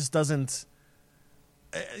me, that just doesn't,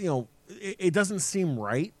 it doesn't seem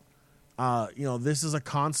right. This is a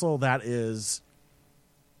console that is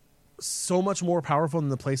so much more powerful than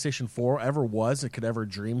the PlayStation 4 ever was. It could ever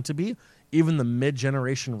dream to be. Even the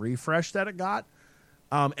mid-generation refresh that it got.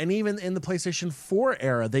 And even in the PlayStation 4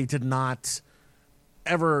 era, they did not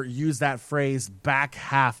ever use that phrase back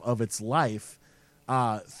half of its life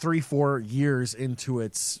 3-4 years into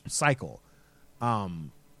its cycle.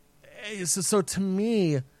 So to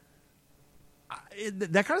me,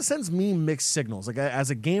 that kind of sends me mixed signals. Like, as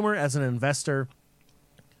a gamer, as an investor,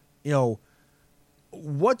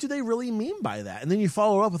 what do they really mean by that? And then you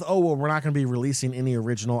follow up with, we're not going to be releasing any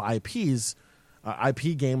original IPs,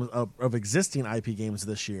 IP games of existing IP games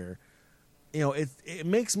this year. It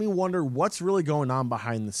makes me wonder what's really going on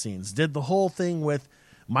behind the scenes. Did the whole thing with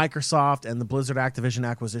Microsoft and the Blizzard Activision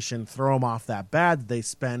acquisition throw them off that bad? Did they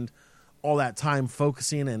spend all that time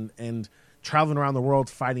focusing and traveling around the world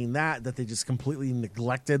fighting that they just completely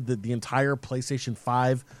neglected the entire PlayStation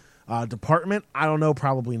 5 department? I don't know,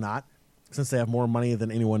 probably not, since they have more money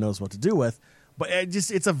than anyone knows what to do with. But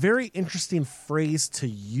it's a very interesting phrase to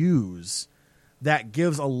use that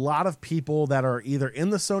gives a lot of people that are either in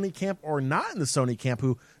the Sony camp or not in the Sony camp,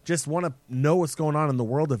 who just want to know what's going on in the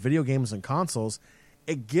world of video games and consoles.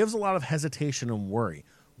 It gives a lot of hesitation and worry.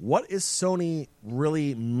 What is Sony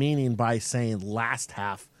really meaning by saying last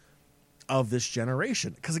half of this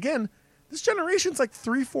generation? Because again, this generation's like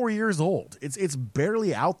 3-4 years old. It's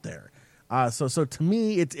barely out there. So to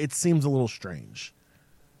me, it seems a little strange.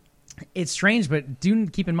 It's strange, but do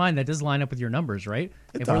keep in mind that does line up with your numbers, right?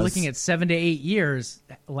 If we're looking at 7 to 8 years,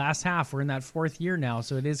 last half, we're in that 4th year now,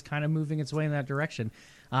 so it is kind of moving its way in that direction.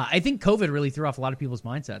 I think COVID really threw off a lot of people's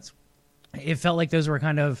mindsets. It felt like those were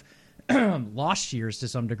kind of lost years to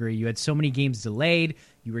some degree. You had so many games delayed.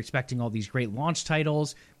 You were expecting all these great launch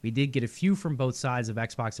titles. We did get a few from both sides of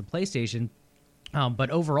Xbox and PlayStation. But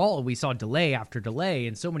overall, we saw delay after delay,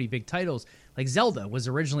 and so many big titles. Like Zelda was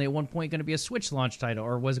originally at one point going to be a Switch launch title,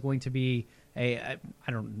 or was going to be I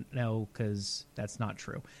don't know, because that's not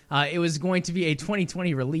true. It was going to be a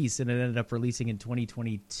 2020 release, and it ended up releasing in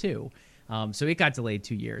 2022. So it got delayed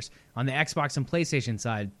 2 years. On the Xbox and PlayStation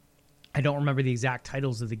side, I don't remember the exact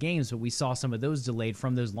titles of the games, but we saw some of those delayed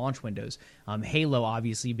from those launch windows. Halo,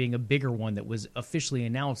 obviously, being a bigger one that was officially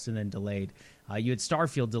announced and then delayed. You had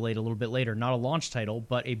Starfield delayed a little bit later. Not a launch title,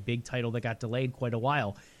 but a big title that got delayed quite a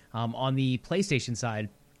while. On the PlayStation side,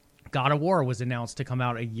 God of War was announced to come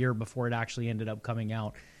out a year before it actually ended up coming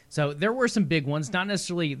out. So there were some big ones. Not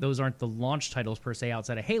necessarily those aren't the launch titles per se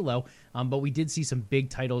outside of Halo, but we did see some big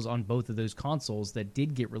titles on both of those consoles that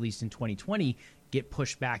did get released in 2020 get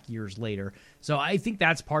pushed back years later. So I think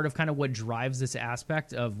that's part of kind of what drives this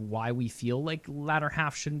aspect of why we feel like latter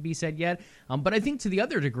half shouldn't be said yet. But I think to the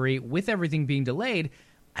other degree, with everything being delayed,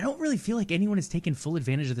 I don't really feel like anyone has taken full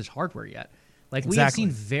advantage of this hardware yet. Like, we have seen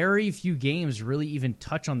very few games really even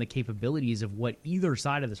touch on the capabilities of what either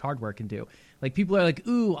side of this hardware can do. Like, people are like,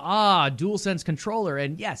 DualSense controller.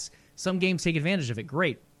 And yes, some games take advantage of it.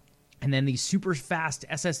 Great. And then the super fast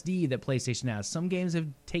SSD that PlayStation has. Some games have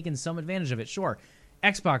taken some advantage of it, sure.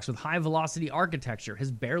 Xbox with high velocity architecture has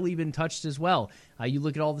barely been touched as well. You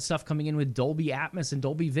look at all the stuff coming in with Dolby Atmos and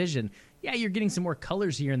Dolby Vision. Yeah, you're getting some more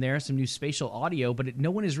colors here and there, some new spatial audio, but no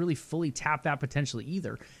one has really fully tapped that potential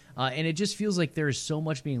either. And it just feels like there is so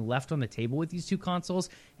much being left on the table with these two consoles.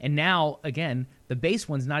 And now, again, the base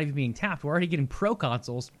one's not even being tapped. We're already getting pro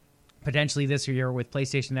consoles potentially this year with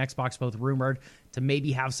PlayStation and Xbox both rumored to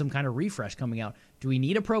maybe have some kind of refresh coming out. Do we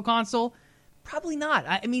need a pro console? Probably not.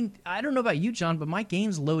 I mean, I don't know about you, John, but my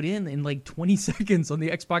games load in like 20 seconds on the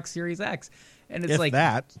Xbox Series X. And it's like,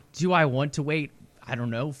 do I want to wait, I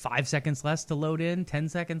don't know, 5 seconds less to load in, 10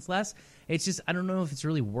 seconds less? It's just, I don't know if it's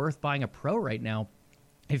really worth buying a pro right now.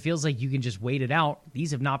 It feels like you can just wait it out.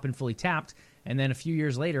 These have not been fully tapped. And then a few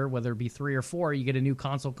years later, whether it be 3 or 4, you get a new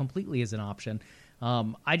console completely as an option.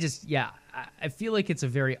 I feel like it's a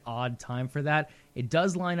very odd time for that. It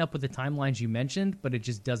does line up with the timelines you mentioned, but it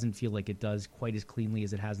just doesn't feel like it does quite as cleanly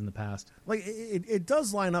as it has in the past. Like, it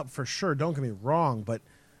does line up for sure, don't get me wrong, but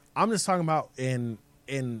I'm just talking about in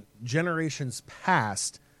generations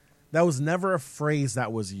past, that was never a phrase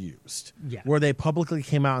that was used. Yeah. Where they publicly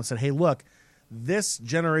came out and said, hey, look, this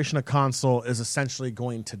generation of console is essentially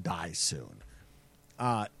going to die soon.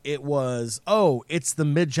 It was, it's the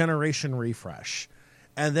mid-generation refresh.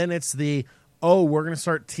 And then it's the, we're going to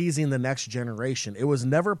start teasing the next generation. It was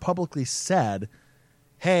never publicly said,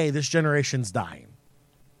 hey, this generation's dying.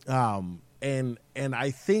 And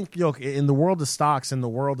I think, in the world of stocks, in the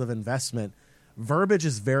world of investment, verbiage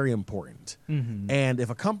is very important. Mm-hmm. And if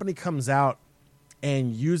a company comes out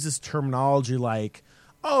and uses terminology like,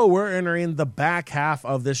 we're entering the back half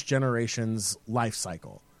of this generation's life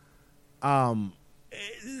cycle,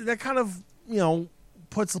 that kind of,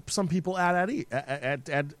 puts some people at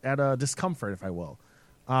a discomfort, if I will.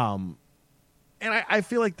 And I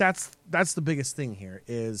feel like that's the biggest thing here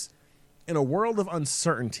is, in a world of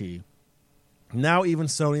uncertainty, now even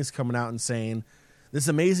Sony's coming out and saying this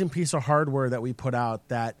amazing piece of hardware that we put out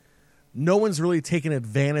that no one's really taken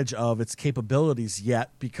advantage of its capabilities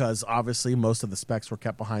yet, because obviously most of the specs were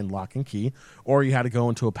kept behind lock and key, or you had to go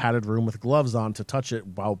into a padded room with gloves on to touch it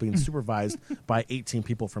while being supervised by 18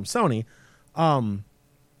 people from Sony.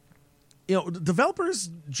 Developers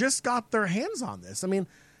just got their hands on this. I mean,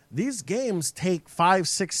 these games take 5,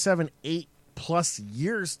 6, 7, 8 plus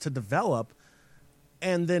years to develop,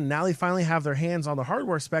 and then now they finally have their hands on the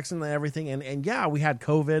hardware specs and everything. And yeah, we had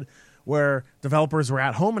COVID where developers were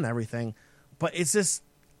at home and everything, but it's just,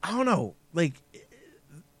 I don't know, like,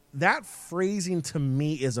 that phrasing to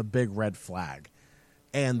me is a big red flag,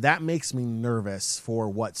 and that makes me nervous for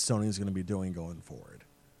what Sony's going to be doing going forward.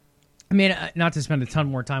 I mean, not to spend a ton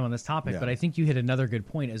more time on this topic, but I think you hit another good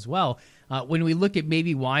point as well. When we look at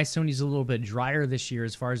maybe why Sony's a little bit drier this year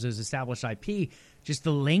as far as those established IP, just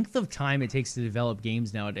the length of time it takes to develop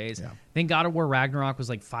games nowadays. Yeah. I think God of War Ragnarok was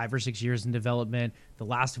like 5 or 6 years in development. The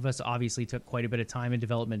Last of Us obviously took quite a bit of time in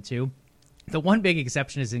development too. The one big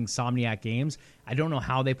exception is Insomniac Games. I don't know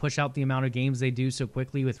how they push out the amount of games they do so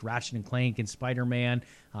quickly with Ratchet and Clank and Spider-Man.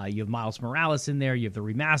 You have Miles Morales in there. You have the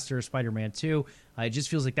remaster, Spider-Man 2. It just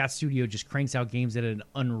feels like that studio just cranks out games at an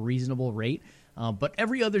unreasonable rate. But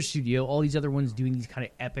every other studio, all these other ones doing these kind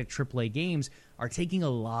of epic AAA games, are taking a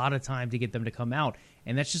lot of time to get them to come out.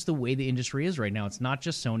 And that's just the way the industry is right now. It's not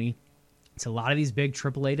just Sony. It's a lot of these big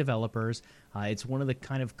AAA developers. It's one of the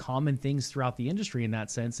kind of common things throughout the industry in that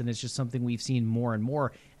sense, and it's just something we've seen more and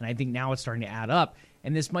more, and I think now it's starting to add up.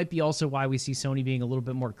 And this might be also why we see Sony being a little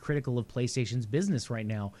bit more critical of PlayStation's business right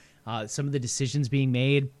now. Some of the decisions being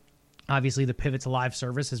made, obviously the pivot to live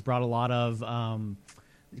service has brought a lot of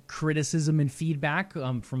criticism and feedback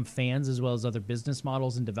from fans as well as other business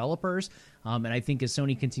models and developers. And I think as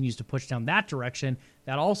Sony continues to push down that direction,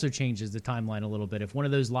 that also changes the timeline a little bit. If one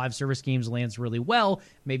of those live service games lands really well,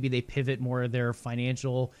 maybe they pivot more of their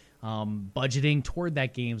financial budgeting toward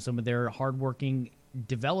that game, some of their hardworking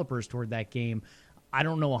developers toward that game. I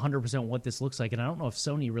don't know 100% what this looks like, and I don't know if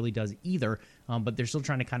Sony really does either, but they're still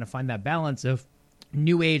trying to kind of find that balance of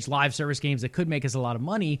new age live service games that could make us a lot of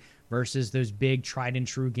money versus those big tried and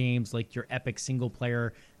true games like your epic single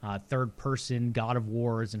player third person God of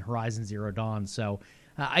Wars and Horizon Zero Dawn. So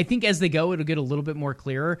I think as they go, it'll get a little bit more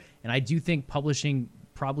clearer, and I do think publishing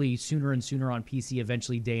probably sooner and sooner on PC,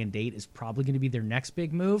 eventually day and date, is probably going to be their next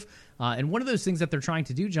big move. And one of those things that they're trying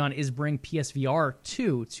to do, John, is bring PSVR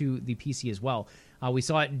 2 to the PC as well. We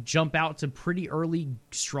saw it jump out to pretty early,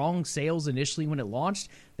 strong sales initially when it launched.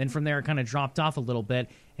 Then from there, it kind of dropped off a little bit.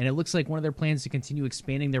 And it looks like one of their plans to continue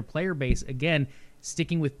expanding their player base, again,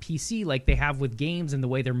 sticking with PC like they have with games and the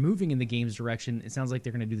way they're moving in the games direction. It sounds like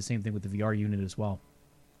they're going to do the same thing with the VR unit as well.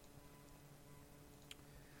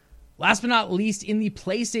 Last but not least, in the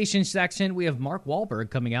PlayStation section, we have Mark Wahlberg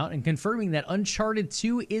coming out and confirming that Uncharted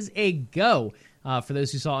 2 is a go. For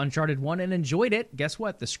those who saw Uncharted 1 and enjoyed it, guess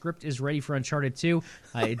what? The script is ready for Uncharted 2.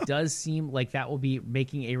 It does seem like that will be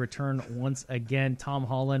making a return once again. Tom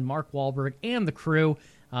Holland, Mark Wahlberg, and the crew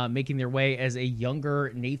making their way as a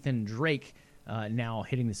younger Nathan Drake now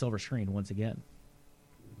hitting the silver screen once again.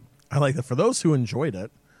 I like that. For those who enjoyed it.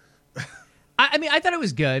 I mean, I thought it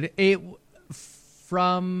was good. I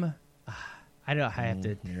have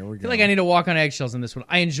to feel like I need to walk on eggshells in this one.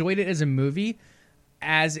 I enjoyed it as a movie.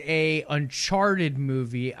 As a Uncharted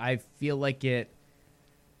movie, I feel like I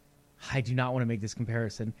do not want to make this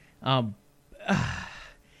comparison.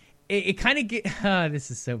 It kind of this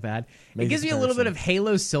is so bad. It gives me a little bit of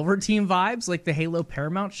Halo Silver Team vibes, like the Halo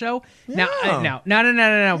Paramount show. Yeah.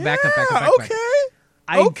 No. Back up.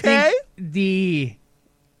 Okay.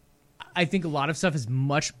 I think a lot of stuff is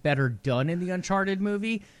much better done in the Uncharted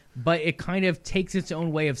movie, but it kind of takes its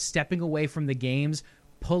own way of stepping away from the games,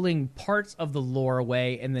 pulling parts of the lore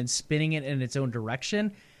away, and then spinning it in its own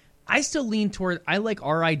direction. I still lean toward, I like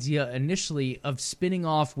our idea initially of spinning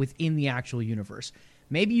off within the actual universe.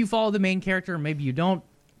 maybe you follow the main character, maybe you don't,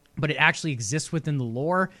 but it actually exists within the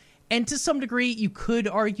lore. And to some degree, you could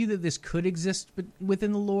argue that this could exist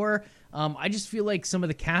within the lore. I just feel like some of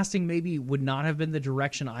the casting maybe would not have been the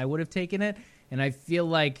direction I would have taken it. And I feel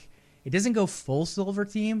like it doesn't go full Silver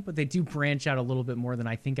Team, but they do branch out a little bit more than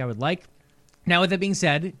I think I would like. Now, with that being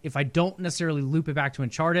said, if I don't necessarily loop it back to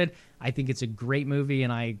Uncharted, I think it's a great movie,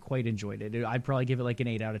 and I quite enjoyed it. I'd probably give it like an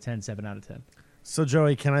 8 out of 10, 7 out of 10. So,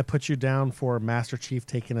 Joey, can I put you down for Master Chief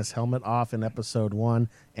taking his helmet off in Episode 1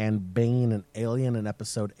 and Bane and Alien in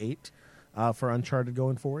Episode 8 for Uncharted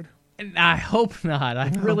going forward? I hope not. I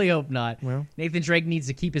really hope not. Well, Nathan Drake needs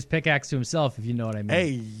to keep his pickaxe to himself, if you know what I mean. Hey,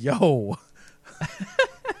 yo.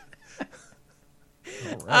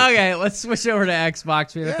 Right. Okay, let's switch over to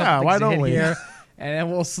Xbox. We have a couple why things to don't hit we? here, and then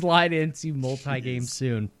we'll slide into multi-game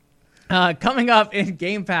soon. Coming up in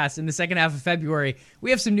Game Pass in the second half of February, we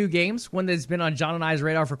have some new games. One that's been on John and I's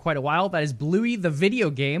radar for quite a while. That is Bluey, the video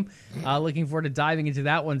game. Looking forward to diving into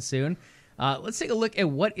that one soon. Let's take a look at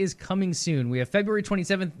what is coming soon. We have February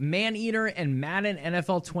 27th, Man-Eater and Madden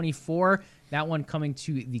NFL 24. That one coming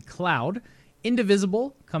to the cloud.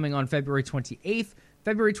 Indivisible coming on February 28th.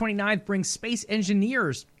 February 29th brings Space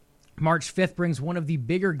Engineers. March 5th brings one of the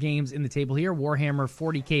bigger games in the table here, Warhammer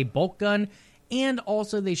 40K Bulk Gun. And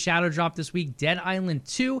also, they shadow dropped this week Dead Island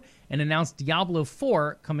 2 and announced Diablo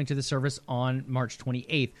 4 coming to the service on March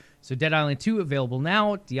 28th. So Dead Island 2 available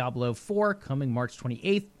now, Diablo 4 coming March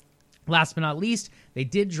 28th. Last but not least, they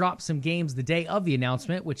did drop some games the day of the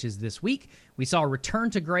announcement, which is this week. We saw Return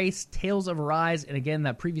to Grace, Tales of Arise, and again,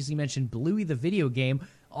 that previously mentioned Bluey the video game,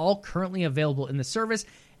 all currently available in the service.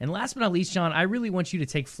 And last but not least, John, I really want you to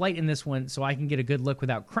take flight in this one so I can get a good look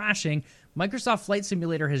without crashing. Microsoft Flight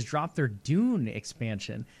Simulator has dropped their Dune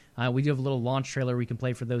expansion. We do have a little launch trailer we can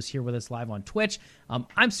play for those here with us live on Twitch.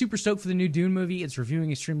 I'm super stoked for the new Dune movie. It's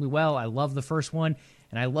reviewing extremely well. I love the first one,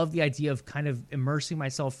 and I love the idea of kind of immersing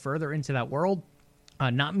myself further into that world.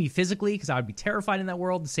 Not me physically, because I would be terrified in that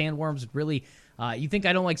world. The sandworms would really... you think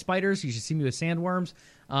I don't like spiders? You should see me with sandworms.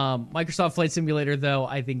 Microsoft Flight Simulator, though,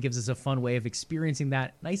 I think gives us a fun way of experiencing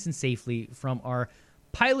that nice and safely from our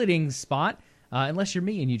piloting spot, unless you're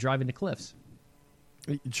me and you drive into cliffs.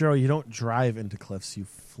 Joe, you don't drive into cliffs, you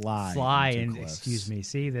fly into cliffs. Excuse me.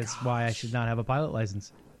 See, that's why I should not have a pilot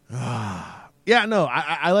license. Yeah, no,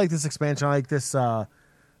 I like this expansion. I like this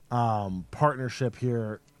partnership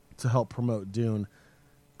here to help promote Dune.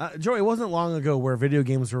 Joey, it wasn't long ago where video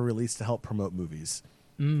games were released to help promote movies.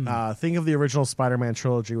 Think of the original Spider-Man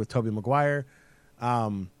trilogy with Tobey Maguire.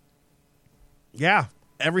 Yeah,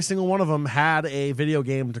 every single one of them had a video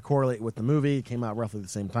game to correlate with the movie. It came out roughly the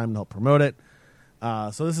same time to help promote it.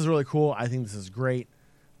 So this is really cool. I think this is great.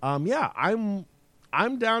 Yeah, I'm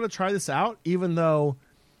down to try this out, even though,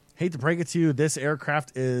 hate to break it to you, this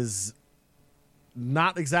aircraft is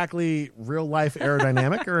not exactly real-life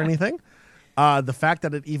aerodynamic or anything. The fact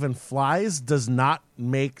that it even flies does not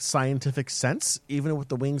make scientific sense, even with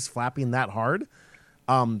the wings flapping that hard.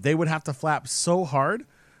 They would have to flap so hard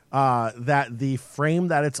that the frame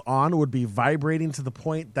that it's on would be vibrating to the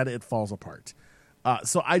point that it falls apart.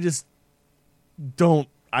 So I just don't.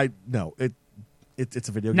 It's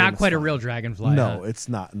a video game. Not quite a real dragonfly. No, it's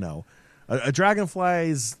not. No, a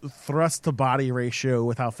dragonfly's thrust to body ratio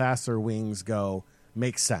with how fast their wings go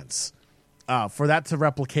makes sense. For that to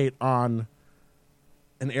replicate on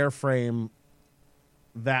an airframe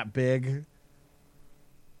that big,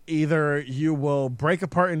 either you will break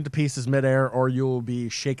apart into pieces midair or you will be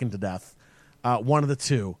shaken to death. One of the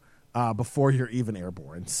two before you're even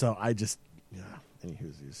airborne. So I just, any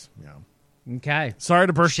whoosies, Okay. Sorry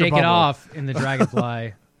to burst your Shake bubble. it off in the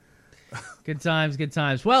dragonfly. Good times, good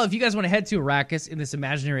times. Well, if you guys want to head to Arrakis in this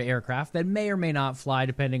imaginary aircraft that may or may not fly,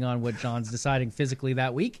 depending on what John's deciding physically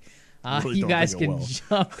that week, Really you don't guys think it can will.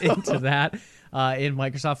 jump into that in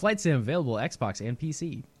Microsoft Flight Sim, available Xbox and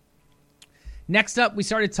PC. Next up, we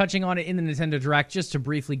started touching on it in the Nintendo Direct, just to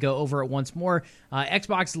briefly go over it once more.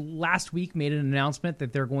 Xbox last week made an announcement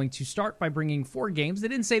that they're going to start by bringing 4 games. They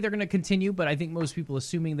didn't say they're going to continue, but I think most people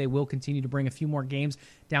assuming they will continue to bring a few more games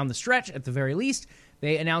down the stretch at the very least.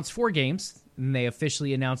 They announced 4 games, and they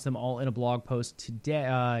officially announced them all in a blog post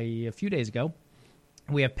today, a few days ago.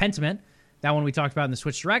 We have Pentiment. That one we talked about in the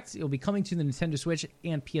Switch Direct. It'll be coming to the Nintendo Switch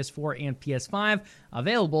and PS4 and PS5.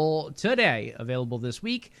 Available today. Available this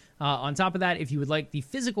week. On top of that, if you would like the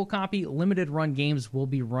physical copy, Limited Run Games will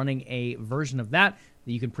be running a version of that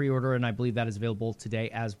you can pre-order, and I believe that is available today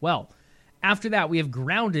as well. After that, we have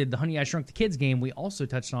Grounded, the Honey, I Shrunk the Kids game we also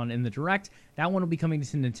touched on in the Direct. That one will be coming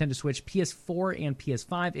to Nintendo Switch, PS4, and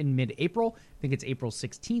PS5 in mid-April. I think it's April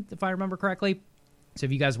 16th, if I remember correctly. So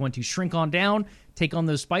if you guys want to shrink on down, take on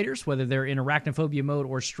those spiders, whether they're in arachnophobia mode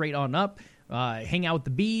or straight on up, hang out with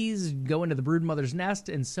the bees, go into the broodmother's nest,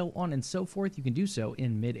 and so on and so forth, you can do so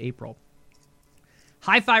in mid-April.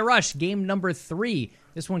 Hi-Fi Rush, game number 3.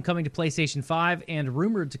 This one coming to PlayStation 5 and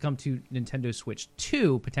rumored to come to Nintendo Switch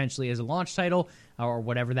 2, potentially as a launch title, or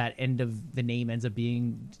whatever that end of the name ends up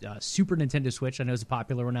being. Super Nintendo Switch, I know is a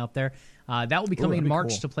popular one out there. That will be coming in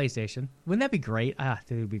March to PlayStation. Wouldn't that be great? That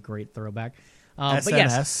would be a great throwback. SNS. But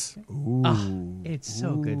yes, Ooh. it's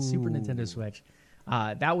so good. Super Nintendo Switch.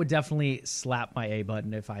 That would definitely slap my A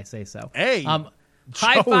button if I say so. Hey,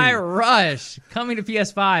 Hi-Fi Rush coming to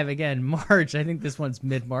PS5 again, March. I think this one's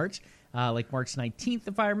mid-March, like March 19th,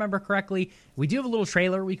 if I remember correctly. We do have a little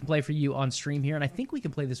trailer we can play for you on stream here, and I think we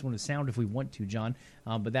can play this one with sound if we want to, John.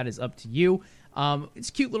 But that is up to you. It's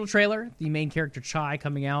a cute little trailer. The main character Chai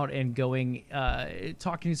coming out and going,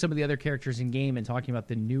 talking to some of the other characters in game and talking about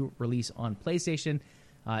the new release on PlayStation.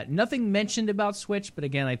 Nothing mentioned about Switch, but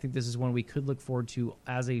again, I think this is one we could look forward to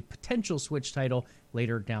as a potential Switch title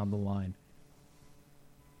later down the line.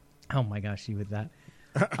 Oh my gosh, you with that.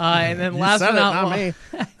 And then last but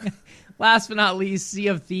not least, Sea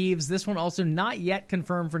of Thieves. This one also not yet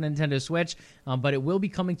confirmed for Nintendo Switch, but it will be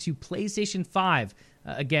coming to PlayStation 5.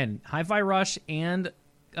 Again, Hi-Fi Rush and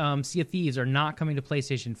Sea of Thieves are not coming to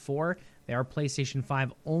PlayStation 4. They are PlayStation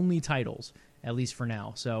 5 only titles, at least for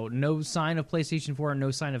now. So no sign of PlayStation 4,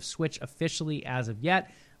 no sign of Switch officially as of yet.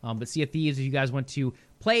 But Sea of Thieves, if you guys want to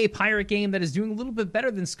play a pirate game that is doing a little bit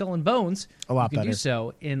better than Skull and Bones, you can do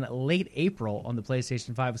so in late April on the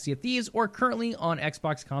PlayStation 5 with Sea of Thieves, or currently on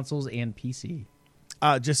Xbox consoles and PC.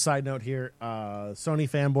 Just side note here, Sony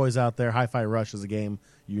fanboys out there, Hi-Fi Rush is a game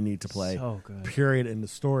you need to play. So good. Period. In the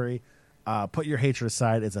story. Put your hatred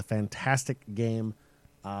aside. It's a fantastic game.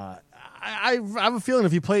 I have a feeling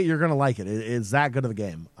if you play it, you're going to like it. It's that good of a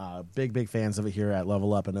game. Big fans of it here at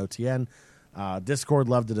LvLUp and OTN. Discord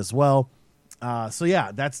loved it as well. So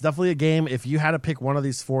yeah, that's definitely a game. If you had to pick one of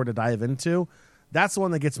these 4 to dive into, that's the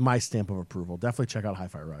one that gets my stamp of approval. Definitely check out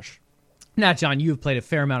Hi-Fi Rush. Now, John, you have played a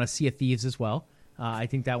fair amount of Sea of Thieves as well. I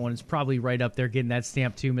think that one is probably right up there getting that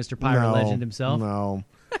stamp too, Mr. Pirate Legend himself. No.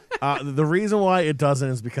 The reason why it doesn't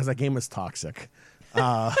is because that game is toxic.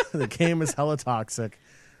 The game is hella toxic.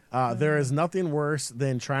 There is nothing worse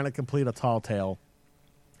than trying to complete a tall tale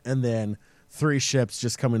and then 3 ships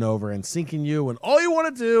just coming over and sinking you, and all you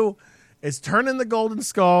want to do is turn in the golden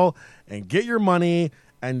skull and get your money,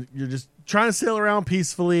 and you're just trying to sail around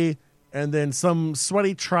peacefully, and then some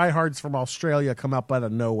sweaty tryhards from Australia come up out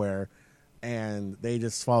of nowhere, and they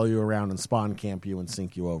just follow you around and spawn camp you and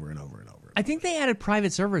sink you over and over and over. I think they added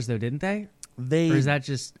private servers, though, didn't they? Or is that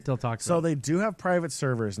just still talked So about? they do have private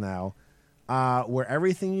servers now, where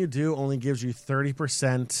everything you do only gives you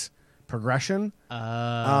 30% progression,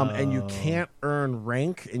 and you can't earn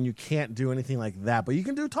rank, and you can't do anything like that. But you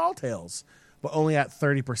can do tall tales, but only at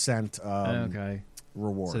 30%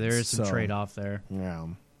 rewards. So there is some trade-off there. Yeah.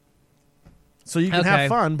 So you can have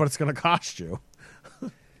fun, but it's going to cost you.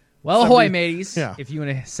 Well, ahoy, mateys. Yeah. If you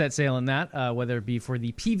want to set sail in that, whether it be for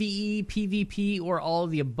the PvE, PvP, or all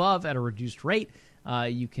of the above at a reduced rate,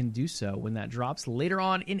 you can do so when that drops later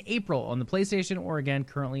on in April on the PlayStation, or again,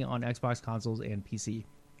 currently on Xbox consoles and PC.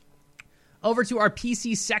 Over to our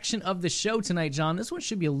PC section of the show tonight, John. This one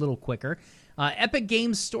should be a little quicker. Epic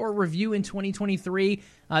Games Store review in 2023.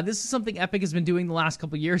 This is something Epic has been doing the last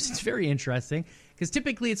couple years. It's very interesting because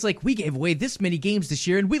typically it's like, we gave away this many games this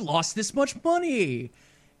year and we lost this much money.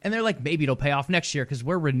 And they're like, maybe it'll pay off next year because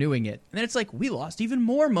we're renewing it. And then it's like, we lost even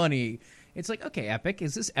more money. It's like, okay, Epic,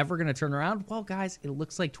 is this ever going to turn around? Well, guys, it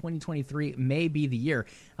looks like 2023 may be the year.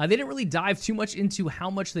 They didn't really dive too much into how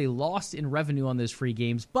much they lost in revenue on those free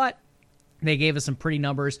games, but they gave us some pretty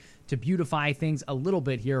numbers to beautify things a little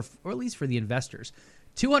bit here, or at least for the investors.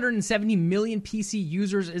 270 million PC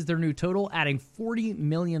users is their new total, adding 40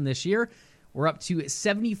 million this year. We're up to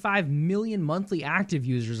 75 million monthly active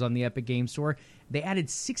users on the Epic Games Store. They added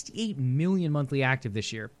 68 million monthly active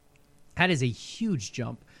this year. That is a huge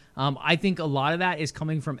jump. I think a lot of that is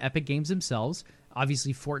coming from Epic Games themselves.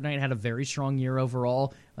 Obviously, Fortnite had a very strong year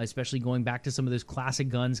overall, especially going back to some of those classic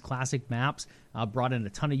guns, classic maps, brought in a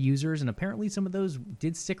ton of users, and apparently some of those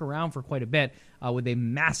did stick around for quite a bit with a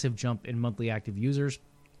massive jump in monthly active users.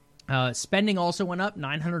 Spending also went up,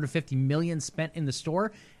 950 million spent in the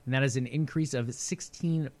store, and that is an increase of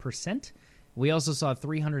 16%. We also saw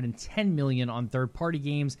 310 million on third-party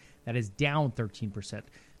games. That is down 13%.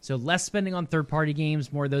 So less spending on third-party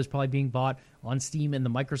games, more of those probably being bought on Steam and the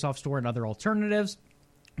Microsoft Store and other alternatives,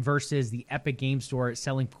 versus the Epic Games Store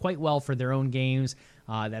selling quite well for their own games.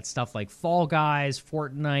 That's stuff like Fall Guys,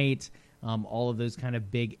 Fortnite, all of those kind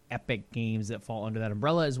of big epic games that fall under that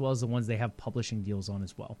umbrella, as well as the ones they have publishing deals on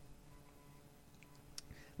as well.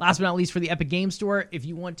 Last but not least, for the Epic Games Store, if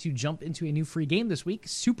you want to jump into a new free game this week,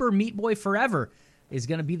 Super Meat Boy Forever is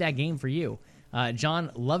going to be that game for you.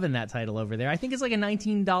 John, loving that title over there. I think it's like a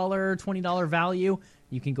 $19, $20 value.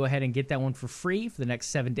 You can go ahead and get that one for free for the next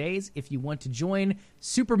 7 days if you want to join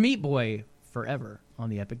Super Meat Boy Forever on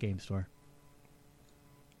the Epic Games Store.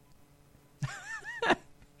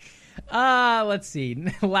 Let's see.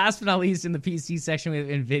 Last but not least, in the PC section, we have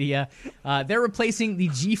NVIDIA. They're replacing the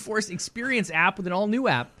GeForce Experience app with an all-new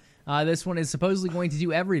app. This one is supposedly going to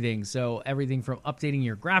do everything. So everything from updating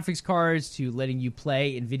your graphics cards to letting you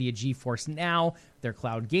play NVIDIA GeForce Now, their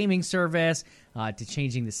cloud gaming service, to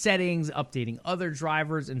changing the settings, updating other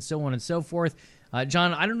drivers, and so on and so forth.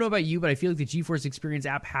 John, I don't know about you, but I feel like the GeForce Experience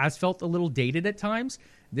app has felt a little dated at times.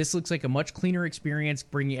 This looks like a much cleaner experience,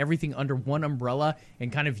 bringing everything under one umbrella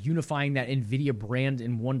and kind of unifying that NVIDIA brand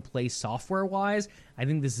in one place software-wise. I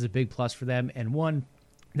think this is a big plus for them, and one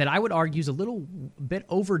that I would argue is a little bit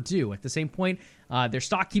overdue. At the same point, their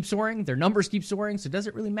stock keeps soaring, their numbers keep soaring, so does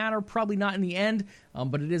it really matter? Probably not in the end,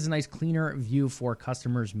 but it is a nice, cleaner view for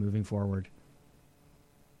customers moving forward.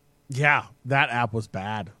 Yeah, that app was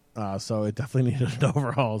bad. So it definitely needed an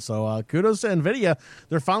overhaul. So kudos to NVIDIA.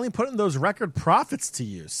 They're finally putting those record profits to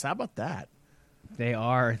use. How about that? They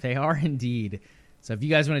are indeed. So if you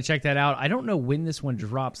guys want to check that out, I don't know when this one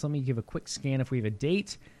drops. Let me give a quick scan if we have a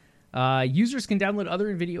date. Users can download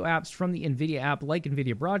other NVIDIA apps from the NVIDIA app, like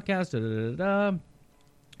NVIDIA Broadcast. You can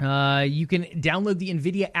download the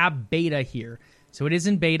NVIDIA app beta here. So it is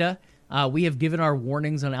in beta. We have given our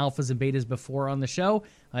warnings on alphas and betas before on the show.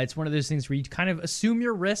 It's one of those things where you kind of assume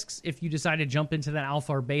your risks if you decide to jump into that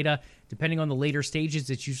alpha or beta. Depending on the later stages,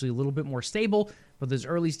 it's usually a little bit more stable, but those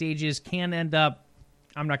early stages can end up,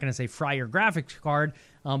 I'm not going to say fry your graphics card,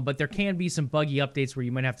 but there can be some buggy updates where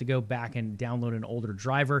you might have to go back and download an older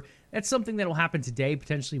driver. That's something that will happen today,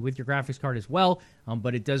 potentially with your graphics card as well,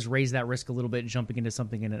 but it does raise that risk a little bit jumping into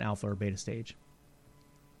something in an alpha or beta stage.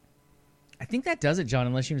 I think that does it, John,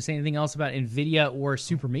 unless you want to say anything else about NVIDIA or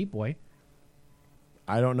Super Meat Boy.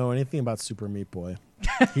 I don't know anything about Super Meat Boy.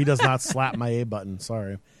 He does not slap my A button.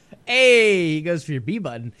 Sorry. Hey, he goes for your B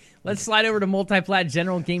button. Let's slide over to multi-plat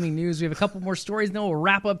general gaming news. We have a couple more stories, and then we'll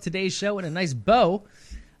wrap up today's show in a nice bow.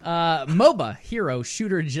 MOBA hero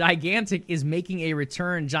shooter Gigantic is making a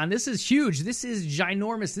return. John, this is huge. This is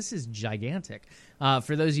ginormous. This is gigantic.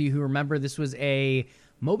 For those of you who remember, this was a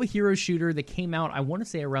MOBA hero shooter that came out, I want to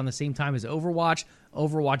say, around the same time as Overwatch.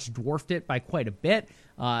 Overwatch dwarfed it by quite a bit.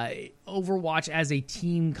 Overwatch as a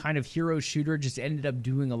team kind of hero shooter just ended up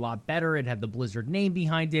doing a lot better. It had the Blizzard name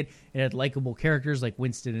behind it. It had likable characters like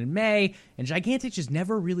Winston and May. And Gigantic just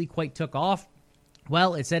never really quite took off.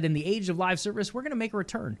 Well, it said in the age of live service, we're going to make a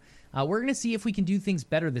return. We're going to see if we can do things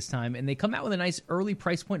better this time. And they come out with a nice early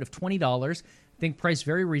price point of $20. Think priced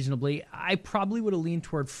very reasonably. I probably would have leaned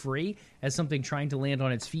toward free as something trying to land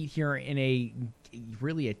on its feet here in a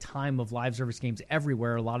time of live service games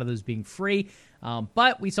everywhere, a lot of those being free.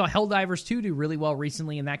 But we saw Helldivers 2 do really well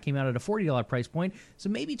recently, and that came out at a $40 price point. So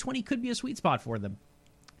maybe 20 could be a sweet spot for them.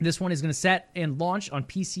 This one is going to set and launch on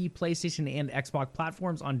PC, PlayStation, and Xbox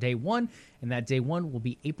platforms on day one, and that day one will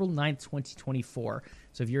be April 9th, 2024.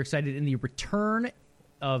 So if you're excited in the return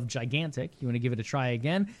of Gigantic, you want to give it a try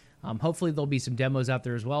again, hopefully there'll be some demos out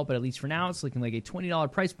there as well, but at least for now, it's looking like a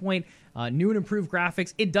 $20 price point, new and improved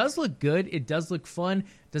graphics. It does look good. It does look fun.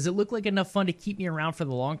 Does it look like enough fun to keep me around for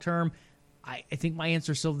the long term? I think my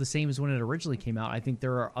answer is still the same as when it originally came out. I think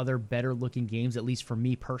there are other better-looking games, at least for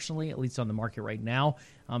me personally, at least on the market right now.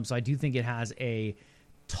 So I do think it has a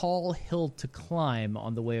tall hill to climb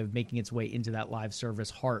on the way of making its way into that live service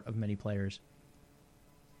heart of many players.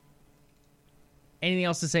 Anything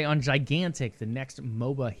else to say on Gigantic, the next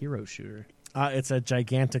MOBA hero shooter? It's a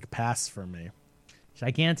gigantic pass for me.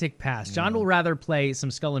 Gigantic pass. John will rather play some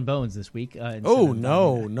Skull and Bones this week.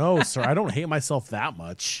 No, sir. I don't hate myself that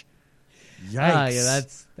much.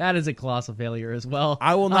 Yikes. That is a colossal failure as well.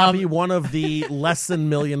 I will not be one of the less than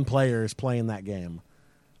million players playing that game.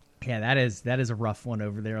 Yeah, that is a rough one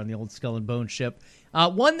over there on the old Skull and Bone ship.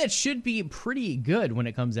 One that should be pretty good when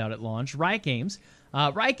it comes out at launch, Riot Games.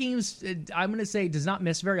 Riot Games, I'm going to say, does not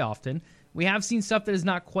miss very often. We have seen stuff that is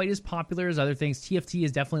not quite as popular as other things. TFT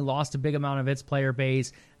has definitely lost a big amount of its player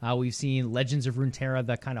base. We've seen Legends of Runeterra,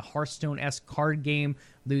 the kind of Hearthstone-esque card game,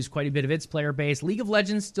 lose quite a bit of its player base. League of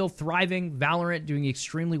Legends still thriving. Valorant doing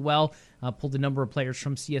extremely well. Pulled a number of players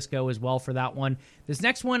from CSGO as well for that one. This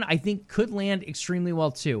next one, I think, could land extremely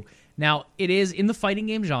well too. Now, it is in the fighting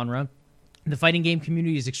game genre. The fighting game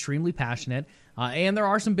community is extremely passionate, and there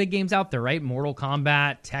are some big games out there, right? Mortal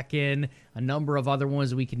Kombat, Tekken, a number of other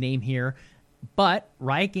ones we can name here. But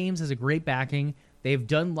Riot Games has a great backing. They've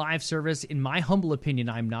done live service. In my humble opinion,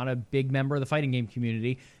 I'm not a big member of the fighting game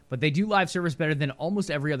community, but they do live service better than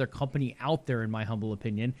almost every other company out there, in my humble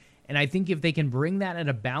opinion. And I think if they can bring that at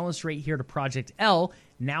a balanced rate here to Project L,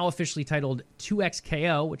 now officially titled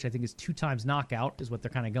 2XKO, which I think is 2 times knockout, is what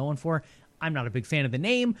they're kind of going for. I'm not a big fan of the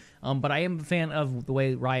name, but I am a fan of the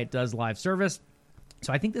way Riot does live service.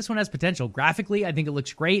 So I think this one has potential. Graphically, I think it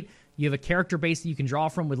looks great. You have a character base that you can draw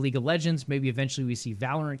from with League of Legends. Maybe eventually we see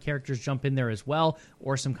Valorant characters jump in there as well,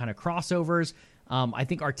 or some kind of crossovers. I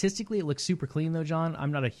think artistically it looks super clean, though, John.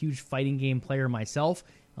 I'm not a huge fighting game player myself.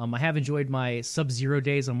 I have enjoyed my Sub-Zero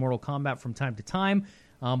days on Mortal Kombat from time to time.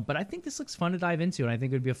 But I think this looks fun to dive into, and I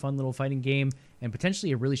think it would be a fun little fighting game and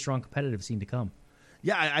potentially a really strong competitive scene to come.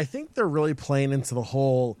 Yeah, I think they're really playing into the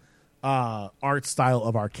whole art style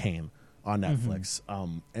of Arcane on Netflix.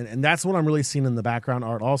 And that's what I'm really seeing in the background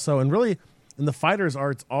art also. And really in the fighters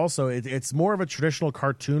arts also, it's more of a traditional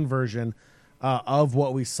cartoon version of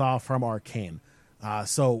what we saw from Arcane.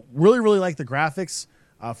 So really, really like the graphics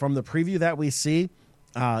from the preview that we see.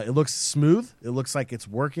 It looks smooth. It looks like it's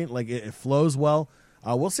working, like it flows well.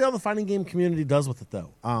 We'll see how the fighting game community does with it, though.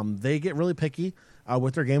 They get really picky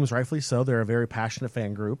with their games, rightfully so. They're a very passionate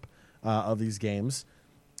fan group of these games.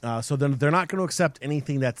 So then they're not going to accept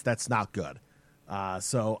anything that's not good.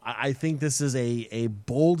 So I think this is a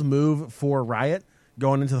bold move for Riot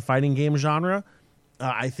going into the fighting game genre.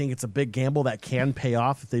 I think it's a big gamble that can pay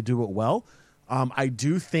off if they do it well. I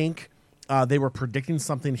do think they were predicting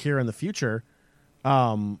something here in the future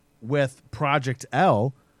with Project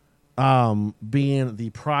L being the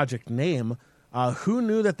project name. Who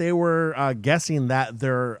knew that they were guessing that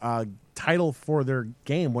their title for their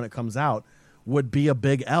game when it comes out would be a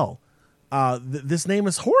big L? This name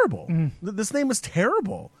is horrible. This name is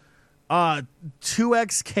terrible.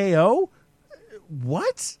 2XKO?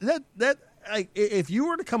 What? That if you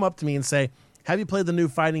were to come up to me and say, have you played the new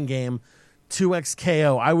fighting game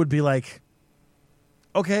 2XKO? I would be like,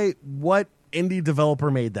 okay, what indie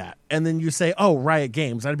developer made that? And then you say, oh, Riot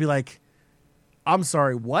Games. I'd be like, I'm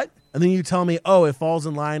sorry, what? And then you tell me, oh, it falls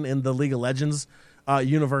in line in the League of Legends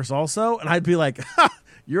universe also. And I'd be like, ha,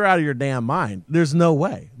 you're out of your damn mind. There's no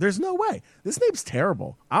way. There's no way. This name's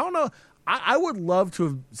terrible. I don't know. I would love to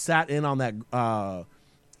have sat in on that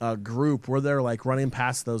group where they're like running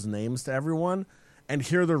past those names to everyone and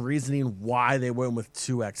hear the reasoning why they went with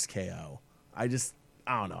 2XKO. I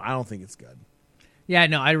don't know. I don't think it's good. Yeah,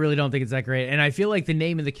 no, I really don't think it's that great. And I feel like the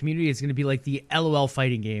name of the community is going to be like the LOL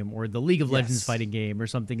fighting game or the League of Legends fighting game or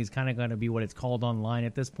something is kind of going to be what it's called online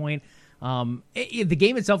at this point. The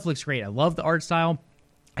game itself looks great. I love the art style.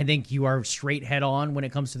 I think you are straight head on when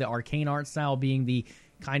it comes to the Arcane art style being the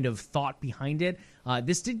kind of thought behind it.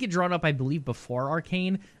 This did get drawn up, I believe, before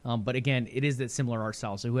Arcane. But again, it is that similar art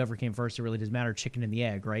style. So whoever came first, it really doesn't matter. Chicken and the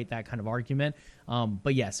egg, right? That kind of argument.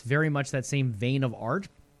 But yes, very much that same vein of art.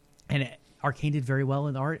 And Arcane did very well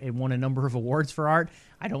in art. It won a number of awards for art.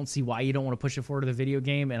 I don't see why you don't want to push it forward to the video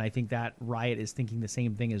game, and I think that Riot is thinking the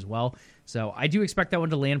same thing as well. So I do expect that one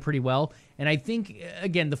to land pretty well. And I think,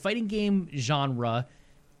 again, the fighting game genre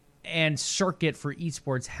and circuit for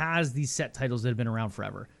esports has these set titles that have been around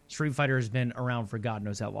forever. Street Fighter has been around for God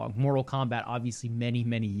knows how long. Mortal Kombat, obviously, many,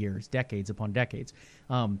 many years, decades upon decades.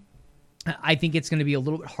 I think it's going to be a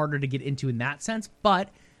little bit harder to get into in that sense, but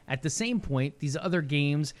at the same point, these other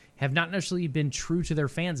games have not necessarily been true to their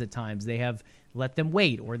fans at times. They have let them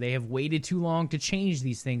wait, or they have waited too long to change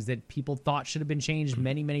these things that people thought should have been changed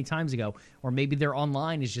many, many times ago. Or maybe their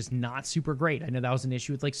online is just not super great. I know that was an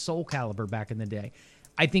issue with like Soul Calibur back in the day.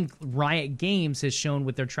 I think Riot Games has shown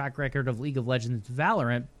with their track record of League of Legends and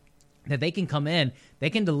Valorant that they can come in, they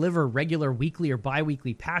can deliver regular weekly or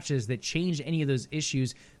bi-weekly patches that change any of those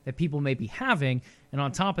issues that people may be having. And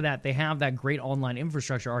on top of that, they have that great online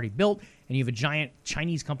infrastructure already built, and you have a giant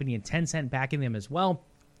Chinese company in Tencent backing them as well.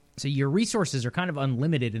 So your resources are kind of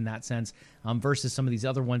unlimited in that sense versus some of these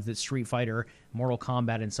other ones that Street Fighter, Mortal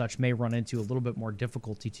Kombat, and such may run into a little bit more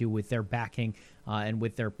difficulty to with their backing and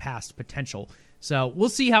with their past potential. So we'll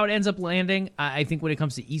see how it ends up landing. I think when it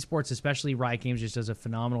comes to esports, especially, Riot Games just does a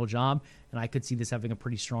phenomenal job, and I could see this having a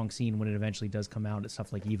pretty strong scene when it eventually does come out at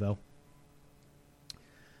stuff like EVO.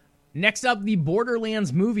 Next up, the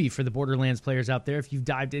Borderlands movie for the Borderlands players out there. If you've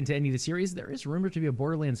dived into any of the series, there is rumored to be a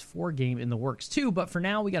Borderlands 4 game in the works too, but for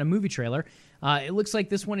now, we got a movie trailer. It looks like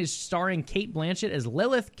this one is starring Kate Blanchett as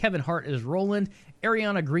Lilith, Kevin Hart as Roland,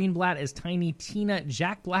 Ariana Greenblatt as Tiny Tina,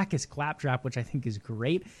 Jack Black as Claptrap, which I think is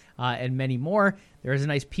great, and many more. There is a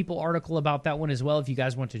nice People article about that one as well if you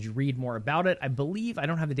guys want to read more about it. I believe, I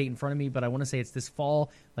don't have the date in front of me, but I want to say it's this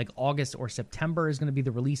fall, like August or September is going to be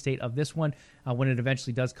the release date of this one when it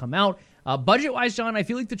eventually does come out. Budget-wise, John, I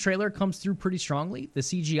feel like the trailer comes through pretty strongly. The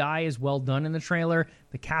CGI is well done in the trailer.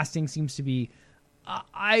 The casting seems to be...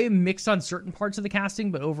 I'm mixed on certain parts of the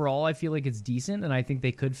casting, but overall I feel like it's decent, and I think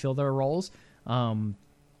they could fill their roles.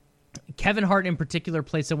 Kevin Hart in particular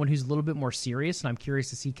plays someone who's a little bit more serious, and I'm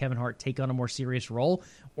curious to see Kevin Hart take on a more serious role,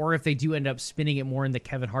 or if they do end up spinning it more in the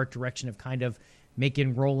Kevin Hart direction of kind of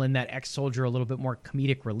making Roland, that ex-soldier, a little bit more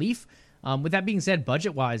comedic relief. With that being said,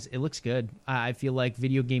 budget-wise, it looks good. I feel like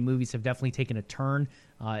video game movies have definitely taken a turn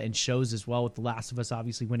in shows as well, with The Last of Us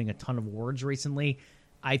obviously winning a ton of awards recently.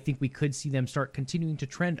 I think we could see them start continuing to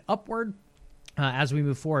trend upward as we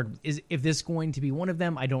move forward. If this is going to be one of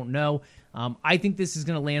them, I don't know. I think this is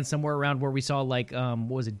going to land somewhere around where we saw, like, what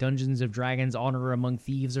was it, Dungeons of Dragons, Honor Among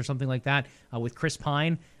Thieves or something like that with Chris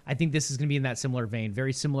Pine. I think this is going to be in that similar vein.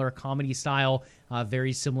 Very similar comedy style,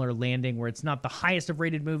 very similar landing where it's not the highest of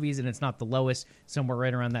rated movies and it's not the lowest, somewhere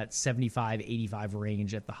right around that 75, 85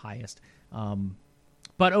 range at the highest.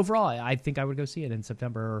 But overall, I think I would go see it in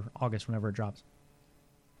September or August, whenever it drops.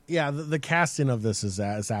 Yeah, the casting of this is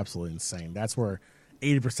absolutely insane. That's where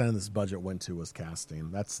 80% of this budget went to, was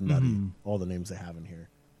casting. That's nutty, all the names they have in here.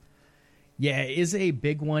 Yeah, it is a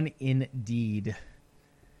big one indeed.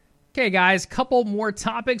 Okay, guys, couple more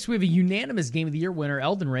topics. We have a unanimous Game of the Year winner,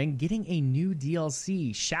 Elden Ring, getting a new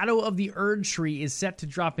DLC. Shadow of the Erd Tree is set to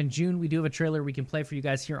drop in June. We do have a trailer we can play for you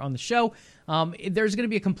guys here on the show. There's going to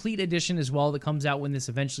be a complete edition as well that comes out when this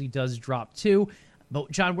eventually does drop too. But,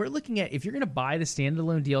 John, we're looking at, if you're going to buy the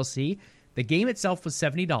standalone DLC, the game itself was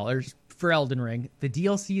 $70 for Elden Ring. The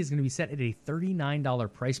DLC is going to be set at a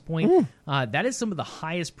 $39 price point. That is some of the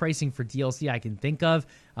highest pricing for DLC I can think of.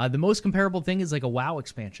 The most comparable thing is like a WoW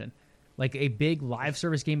expansion. Like a big live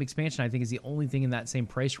service game expansion, I think, is the only thing in that same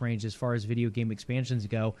price range as far as video game expansions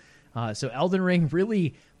go. So Elden Ring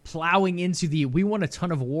really plowing into we won a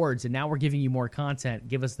ton of awards, and now we're giving you more content.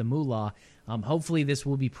 Give us the moolah. Hopefully this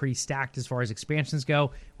will be pretty stacked as far as expansions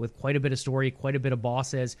go, with quite a bit of story, quite a bit of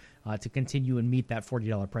bosses to continue and meet that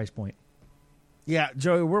 $40 price point. Yeah,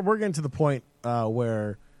 Joey, we're getting to the point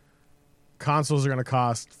where consoles are going to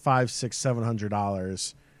cost $500, $600,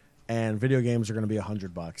 $700, and video games are going to be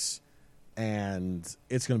 $100, and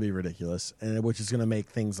it's going to be ridiculous, and which is going to make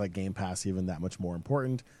things like Game Pass even that much more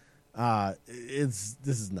important. This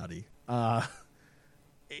is nutty.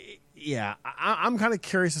 Yeah, I'm kind of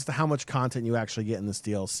curious as to how much content you actually get in this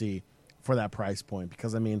DLC for that price point,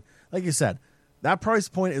 because I mean, like you said, that price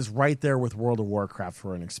point is right there with World of Warcraft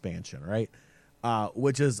for an expansion, right?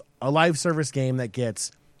 Which is a live service game that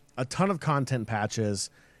gets a ton of content patches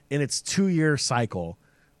in its 2-year cycle.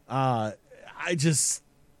 If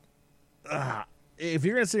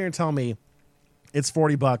you're going to sit here and tell me it's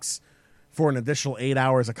 $40 for an additional 8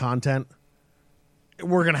 hours of content,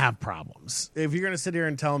 we're going to have problems. If you're going to sit here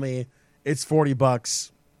and tell me it's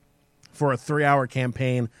 $40 for a 3-hour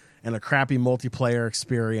campaign and a crappy multiplayer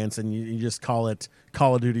experience, and you just call it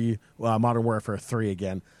Call of Duty Modern Warfare 3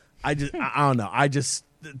 again, I don't know.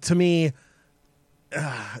 To me,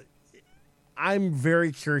 I'm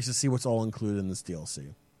very curious to see what's all included in this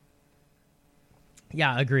DLC.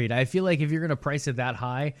 Yeah, agreed. I feel like if you're going to price it that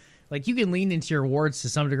high, like, you can lean into your rewards to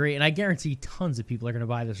some degree, and I guarantee tons of people are going to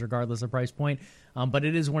buy this regardless of price point. But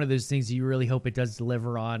it is one of those things that you really hope it does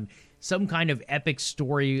deliver on some kind of epic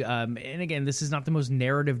story. And again, this is not the most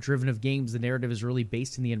narrative-driven of games. The narrative is really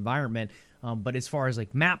based in the environment. But as far as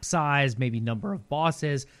like map size, maybe number of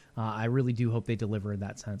bosses, I really do hope they deliver in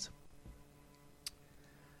that sense.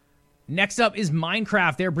 Next up is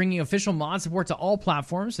Minecraft. They're bringing official mod support to all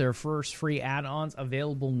platforms. Their first free add-ons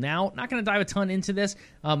available now. Not going to dive a ton into this.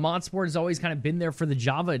 Mod support has always kind of been there for the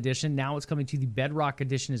Java edition. Now it's coming to the Bedrock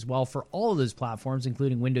edition as well for all of those platforms,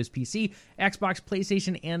 including Windows PC, Xbox,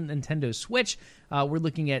 PlayStation, and Nintendo Switch. We're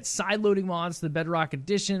looking at side-loading mods to the Bedrock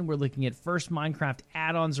edition. We're looking at first Minecraft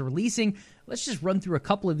add-ons releasing. Let's just run through a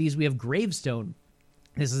couple of these. We have Gravestone.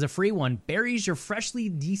 This is a free one. Buries your freshly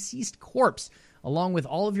deceased corpse along with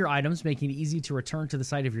all of your items, making it easy to return to the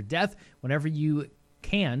site of your death whenever you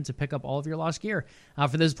can to pick up all of your lost gear.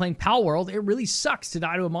 For those playing Pal World, it really sucks to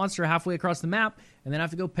die to a monster halfway across the map and then have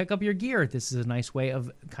to go pick up your gear. This is a nice way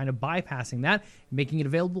of kind of bypassing that, making it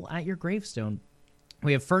available at your gravestone.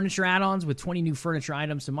 We have furniture add-ons with 20 new furniture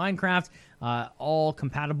items to Minecraft, all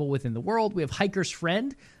compatible within the world. We have Hiker's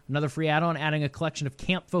Friend, another free add-on, adding a collection of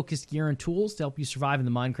camp-focused gear and tools to help you survive in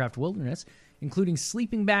the Minecraft wilderness. including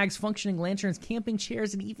sleeping bags, functioning lanterns, camping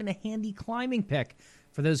chairs, and even a handy climbing pick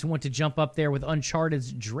for those who want to jump up there with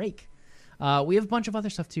Uncharted's Drake. We have a bunch of other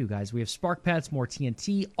stuff too, guys. We have Spark Pets, more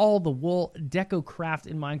TNT, all the wool, Deco Craft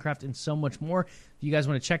in Minecraft, and so much more. If you guys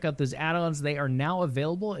want to check out those add-ons, they are now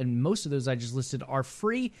available, and most of those I just listed are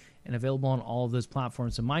free and available on all of those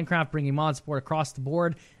platforms. So Minecraft bringing mod support across the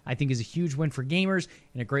board, I think, is a huge win for gamers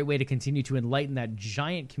and a great way to continue to enlighten that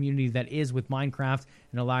giant community that is with Minecraft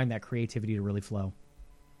and allowing that creativity to really flow.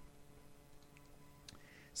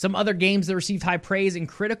 Some other games that received high praise and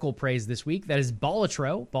critical praise this week, that is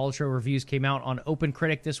Balatro. Balatro reviews came out on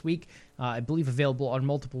OpenCritic this week, I believe available on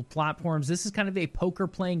multiple platforms. This is kind of a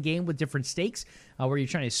poker-playing game with different stakes, where you're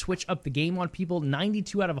trying to switch up the game on people.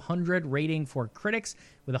 92 out of 100 rating for critics,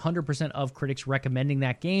 with 100% of critics recommending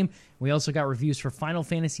that game. We also got reviews for Final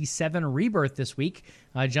Fantasy VII Rebirth this week.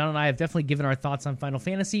 John and I have definitely given our thoughts on Final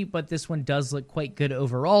Fantasy, but this one does look quite good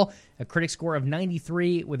overall. A critic score of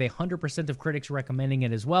 93, with 100% of critics recommending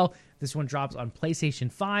it as well. This one drops on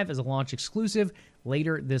PlayStation 5 as a launch exclusive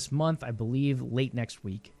later this month, I believe late next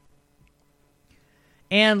week.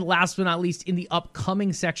 And last but not least, in the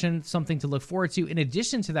upcoming section, something to look forward to, in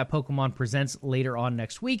addition to that Pokemon Presents later on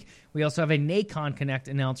next week, we also have a Nacon Connect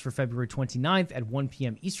announced for February 29th at 1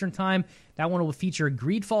 p.m. Eastern Time. That one will feature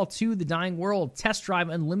Greedfall 2, The Dying World, Test Drive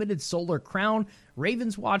Unlimited Solar Crown,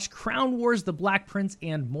 Raven's Watch, Crown Wars, The Black Prince,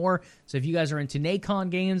 and more. So if you guys are into Nacon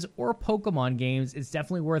games or Pokemon games, it's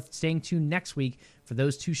definitely worth staying tuned next week for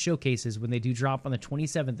those two showcases when they do drop on the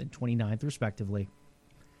 27th and 29th, respectively.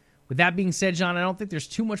 With that being said, John, I don't think there's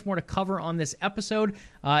too much more to cover on this episode,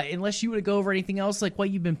 unless you would go over anything else, like what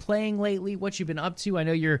you've been playing lately, what you've been up to. I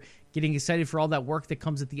know you're getting excited for all that work that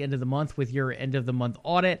comes at the end of the month with your end-of-the-month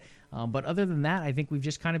audit. But other than that, I think we've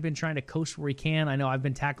just kind of been trying to coast where we can. I know I've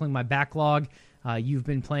been tackling my backlog. You've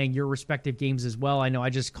been playing your respective games as well. I know I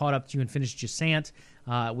just caught up to you and finished Jasant.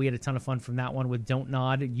 We had a ton of fun from that one with Don't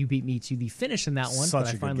Nod. You beat me to the finish in that one, but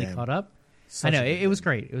I finally caught up. I know, it was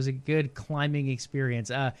great. It was a good climbing experience.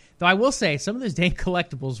 Though I will say, some of those dang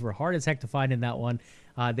collectibles were hard as heck to find in that one.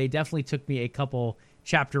 They definitely took me a couple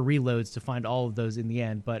chapter reloads to find all of those in the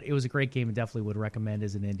end, but it was a great game and definitely would recommend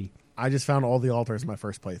as an indie. I just found all the altars in my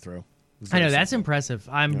first playthrough. I know, that's impressive.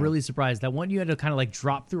 I'm really surprised. That one you had to kind of like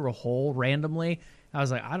drop through a hole randomly. I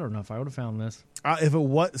was like, I don't know if I would have found this. If it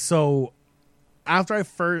was so, after I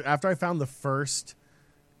found the first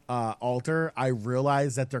altar, I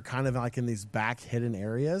realized that they're kind of like in these back hidden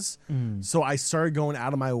areas. So I started going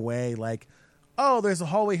out of my way, like, oh, there's a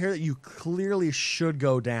hallway here that you clearly should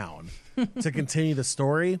go down to continue the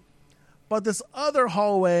story. But this other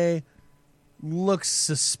hallway looks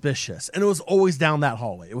suspicious. And it was always down that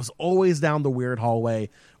hallway. It was always down the weird hallway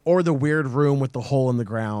or the weird room with the hole in the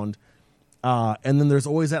ground. And then there's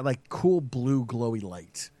always that like cool blue glowy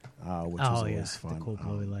light, which is always fun. The cool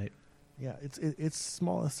glowy light. Yeah, it's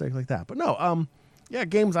small mistakes like that. But no,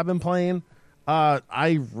 games I've been playing.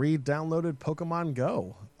 I re-downloaded Pokemon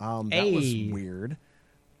Go. That was weird.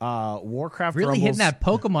 Warcraft really Rumbles, hitting that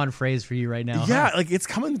Pokemon phrase for you right now. Yeah, like it's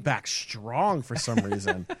coming back strong for some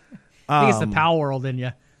reason. I think it's the Power World in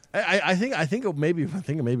you. I think it maybe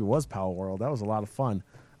was Power World. That was a lot of fun.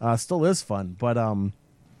 Still is fun, but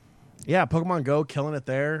yeah, Pokemon Go killing it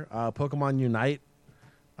there. Pokemon Unite,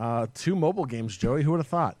 2 mobile games. Joey, who would have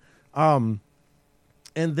thought? And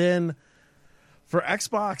then for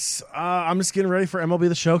Xbox, I'm just getting ready for MLB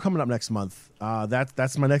The Show coming up next month.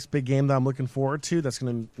 That's my next big game that I'm looking forward to. That's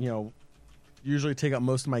going to, usually take up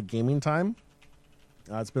most of my gaming time.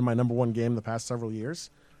 It's been my number one game the past several years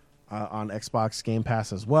on Xbox Game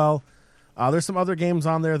Pass as well. There's some other games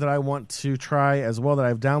on there that I want to try as well that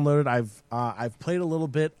I've downloaded. I've played a little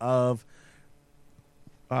bit of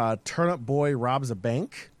Turnip Boy Robs a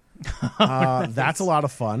Bank. That's a lot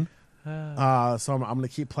of fun. So I'm going to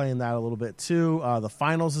keep playing that a little bit too. The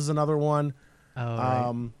Finals is another one.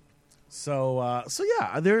 Right. So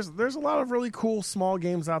yeah, there's a lot of really cool small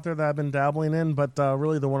games out there that I've been dabbling in, but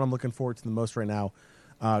really the one I'm looking forward to the most right now.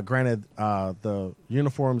 Granted, the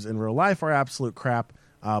uniforms in real life are absolute crap,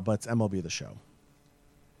 but it's MLB The Show.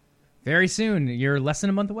 Very soon. You're less than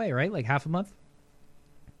a month away, right? Like half a month?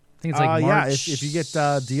 I think it's like March. Yeah, if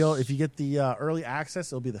you get the early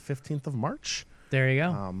access, it'll be the 15th of March. There you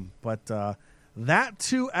go. But that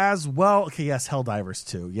too as well. Okay, yes, Helldivers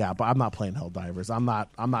too. Yeah, but I'm not playing Helldivers. I'm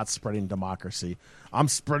not spreading democracy. I'm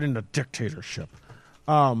spreading the dictatorship.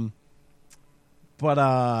 No,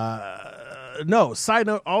 side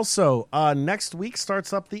note also, next week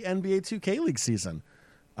starts up the NBA 2K League season,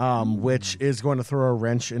 which is going to throw a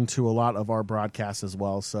wrench into a lot of our broadcasts as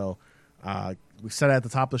well. So we said it at the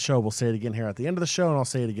top of the show. We'll say it again here at the end of the show, and I'll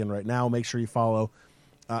say it again right now. Make sure you follow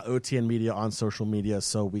OTN Media on social media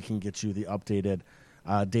so we can get you the updated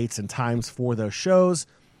dates and times for those shows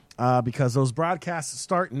because those broadcasts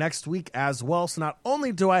start next week as well. So not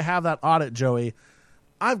only do I have that audit, Joey,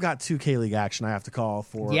 I've got 2K League action I have to call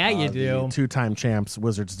for you do. the two-time champs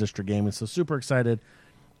Wizards District Gaming. So super excited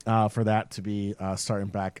for that to be starting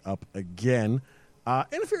back up again. And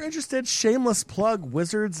if you're interested, shameless plug,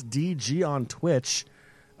 Wizards DG on Twitch.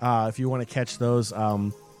 If you want to catch those.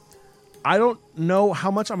 I don't know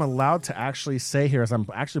how much I'm allowed to actually say here as I'm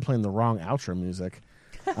actually playing the wrong outro music.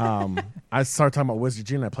 I started talking about Wizard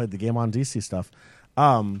G and I played the game on DC stuff.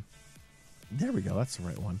 There we go. That's the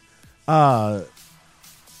right one.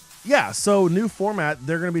 Yeah, so new format.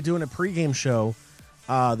 They're going to be doing a pregame show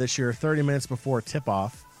this year, 30 minutes before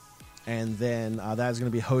tip-off. And then that is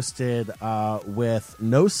going to be hosted with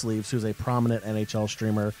No Sleeves, who's a prominent NHL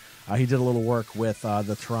streamer. He did a little work with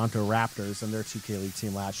the Toronto Raptors and their 2K League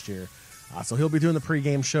team last year. So he'll be doing the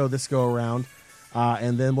pregame show this go-around.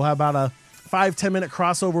 And then we'll have about a 5-10 minute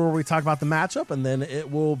crossover where we talk about the matchup. And then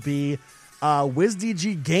it will be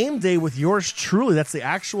WizDG Game Day with yours truly. That's the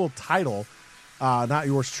actual title. Not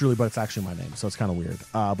yours truly, but it's actually my name, so it's kind of weird.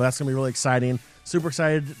 But that's going to be really exciting. Super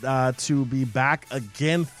excited to be back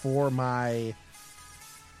again for my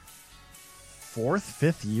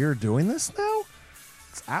 5th year doing this now.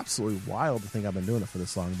 It's absolutely wild to think I've been doing it for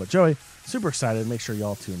this long. But Joey, super excited. Make sure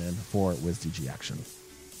y'all tune in for WizDG action.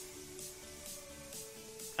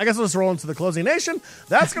 I guess we'll just roll into the closing nation.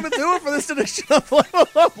 That's going to do it for this edition of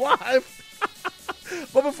LvLUp Live.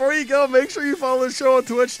 But before you go, make sure you follow the show on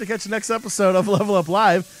Twitch to catch the next episode of LvLUp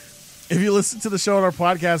Live. If you listen to the show on our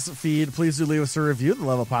podcast feed, please do leave us a review. The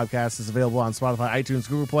LvLUp Podcast is available on Spotify, iTunes,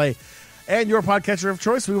 Google Play, and your podcatcher of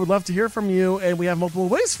choice. We would love to hear from you, and we have multiple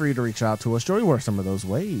ways for you to reach out to us. Joey, what are some of those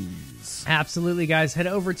ways? Absolutely, guys. Head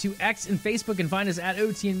over to X and Facebook and find us at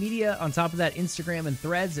OTN Media. On top of that, Instagram and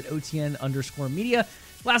Threads at OTN_media.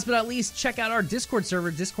 Last but not least, check out our Discord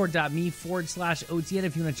server, discord.me/OTN,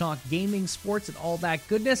 if you want to talk gaming, sports, and all that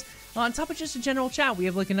goodness. On top of just a general chat, we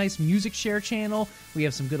have like a nice music share channel. We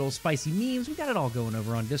have some good old spicy memes. We got it all going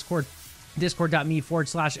over on Discord.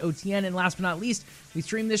 Discord.me/OTN. And last but not least, we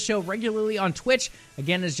stream this show regularly on Twitch.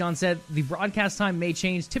 Again, as John said, the broadcast time may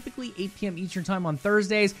change, typically 8 p.m. Eastern time on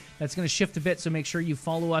Thursdays. That's going to shift a bit, so make sure you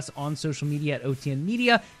follow us on social media at OTN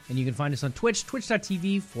Media. And you can find us on Twitch,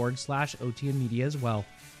 twitch.tv/OTN Media as well.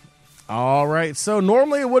 All right. So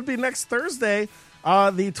normally it would be next Thursday,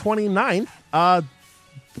 the 29th.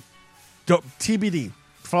 TBD.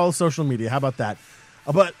 Follow social media. How about that?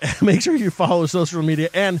 But make sure you follow social media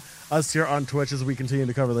and us here on Twitch as we continue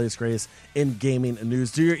to cover the latest greatest in gaming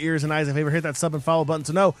news. Do your ears and eyes a favor. Hit that sub and follow button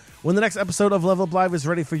to know when the next episode of LvLUp Live is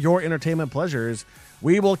ready for your entertainment pleasures.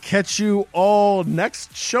 We will catch you all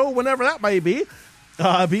next show, whenever that may be.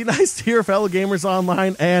 Be nice to your fellow gamers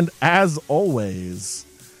online. And as always,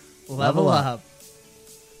 Level up.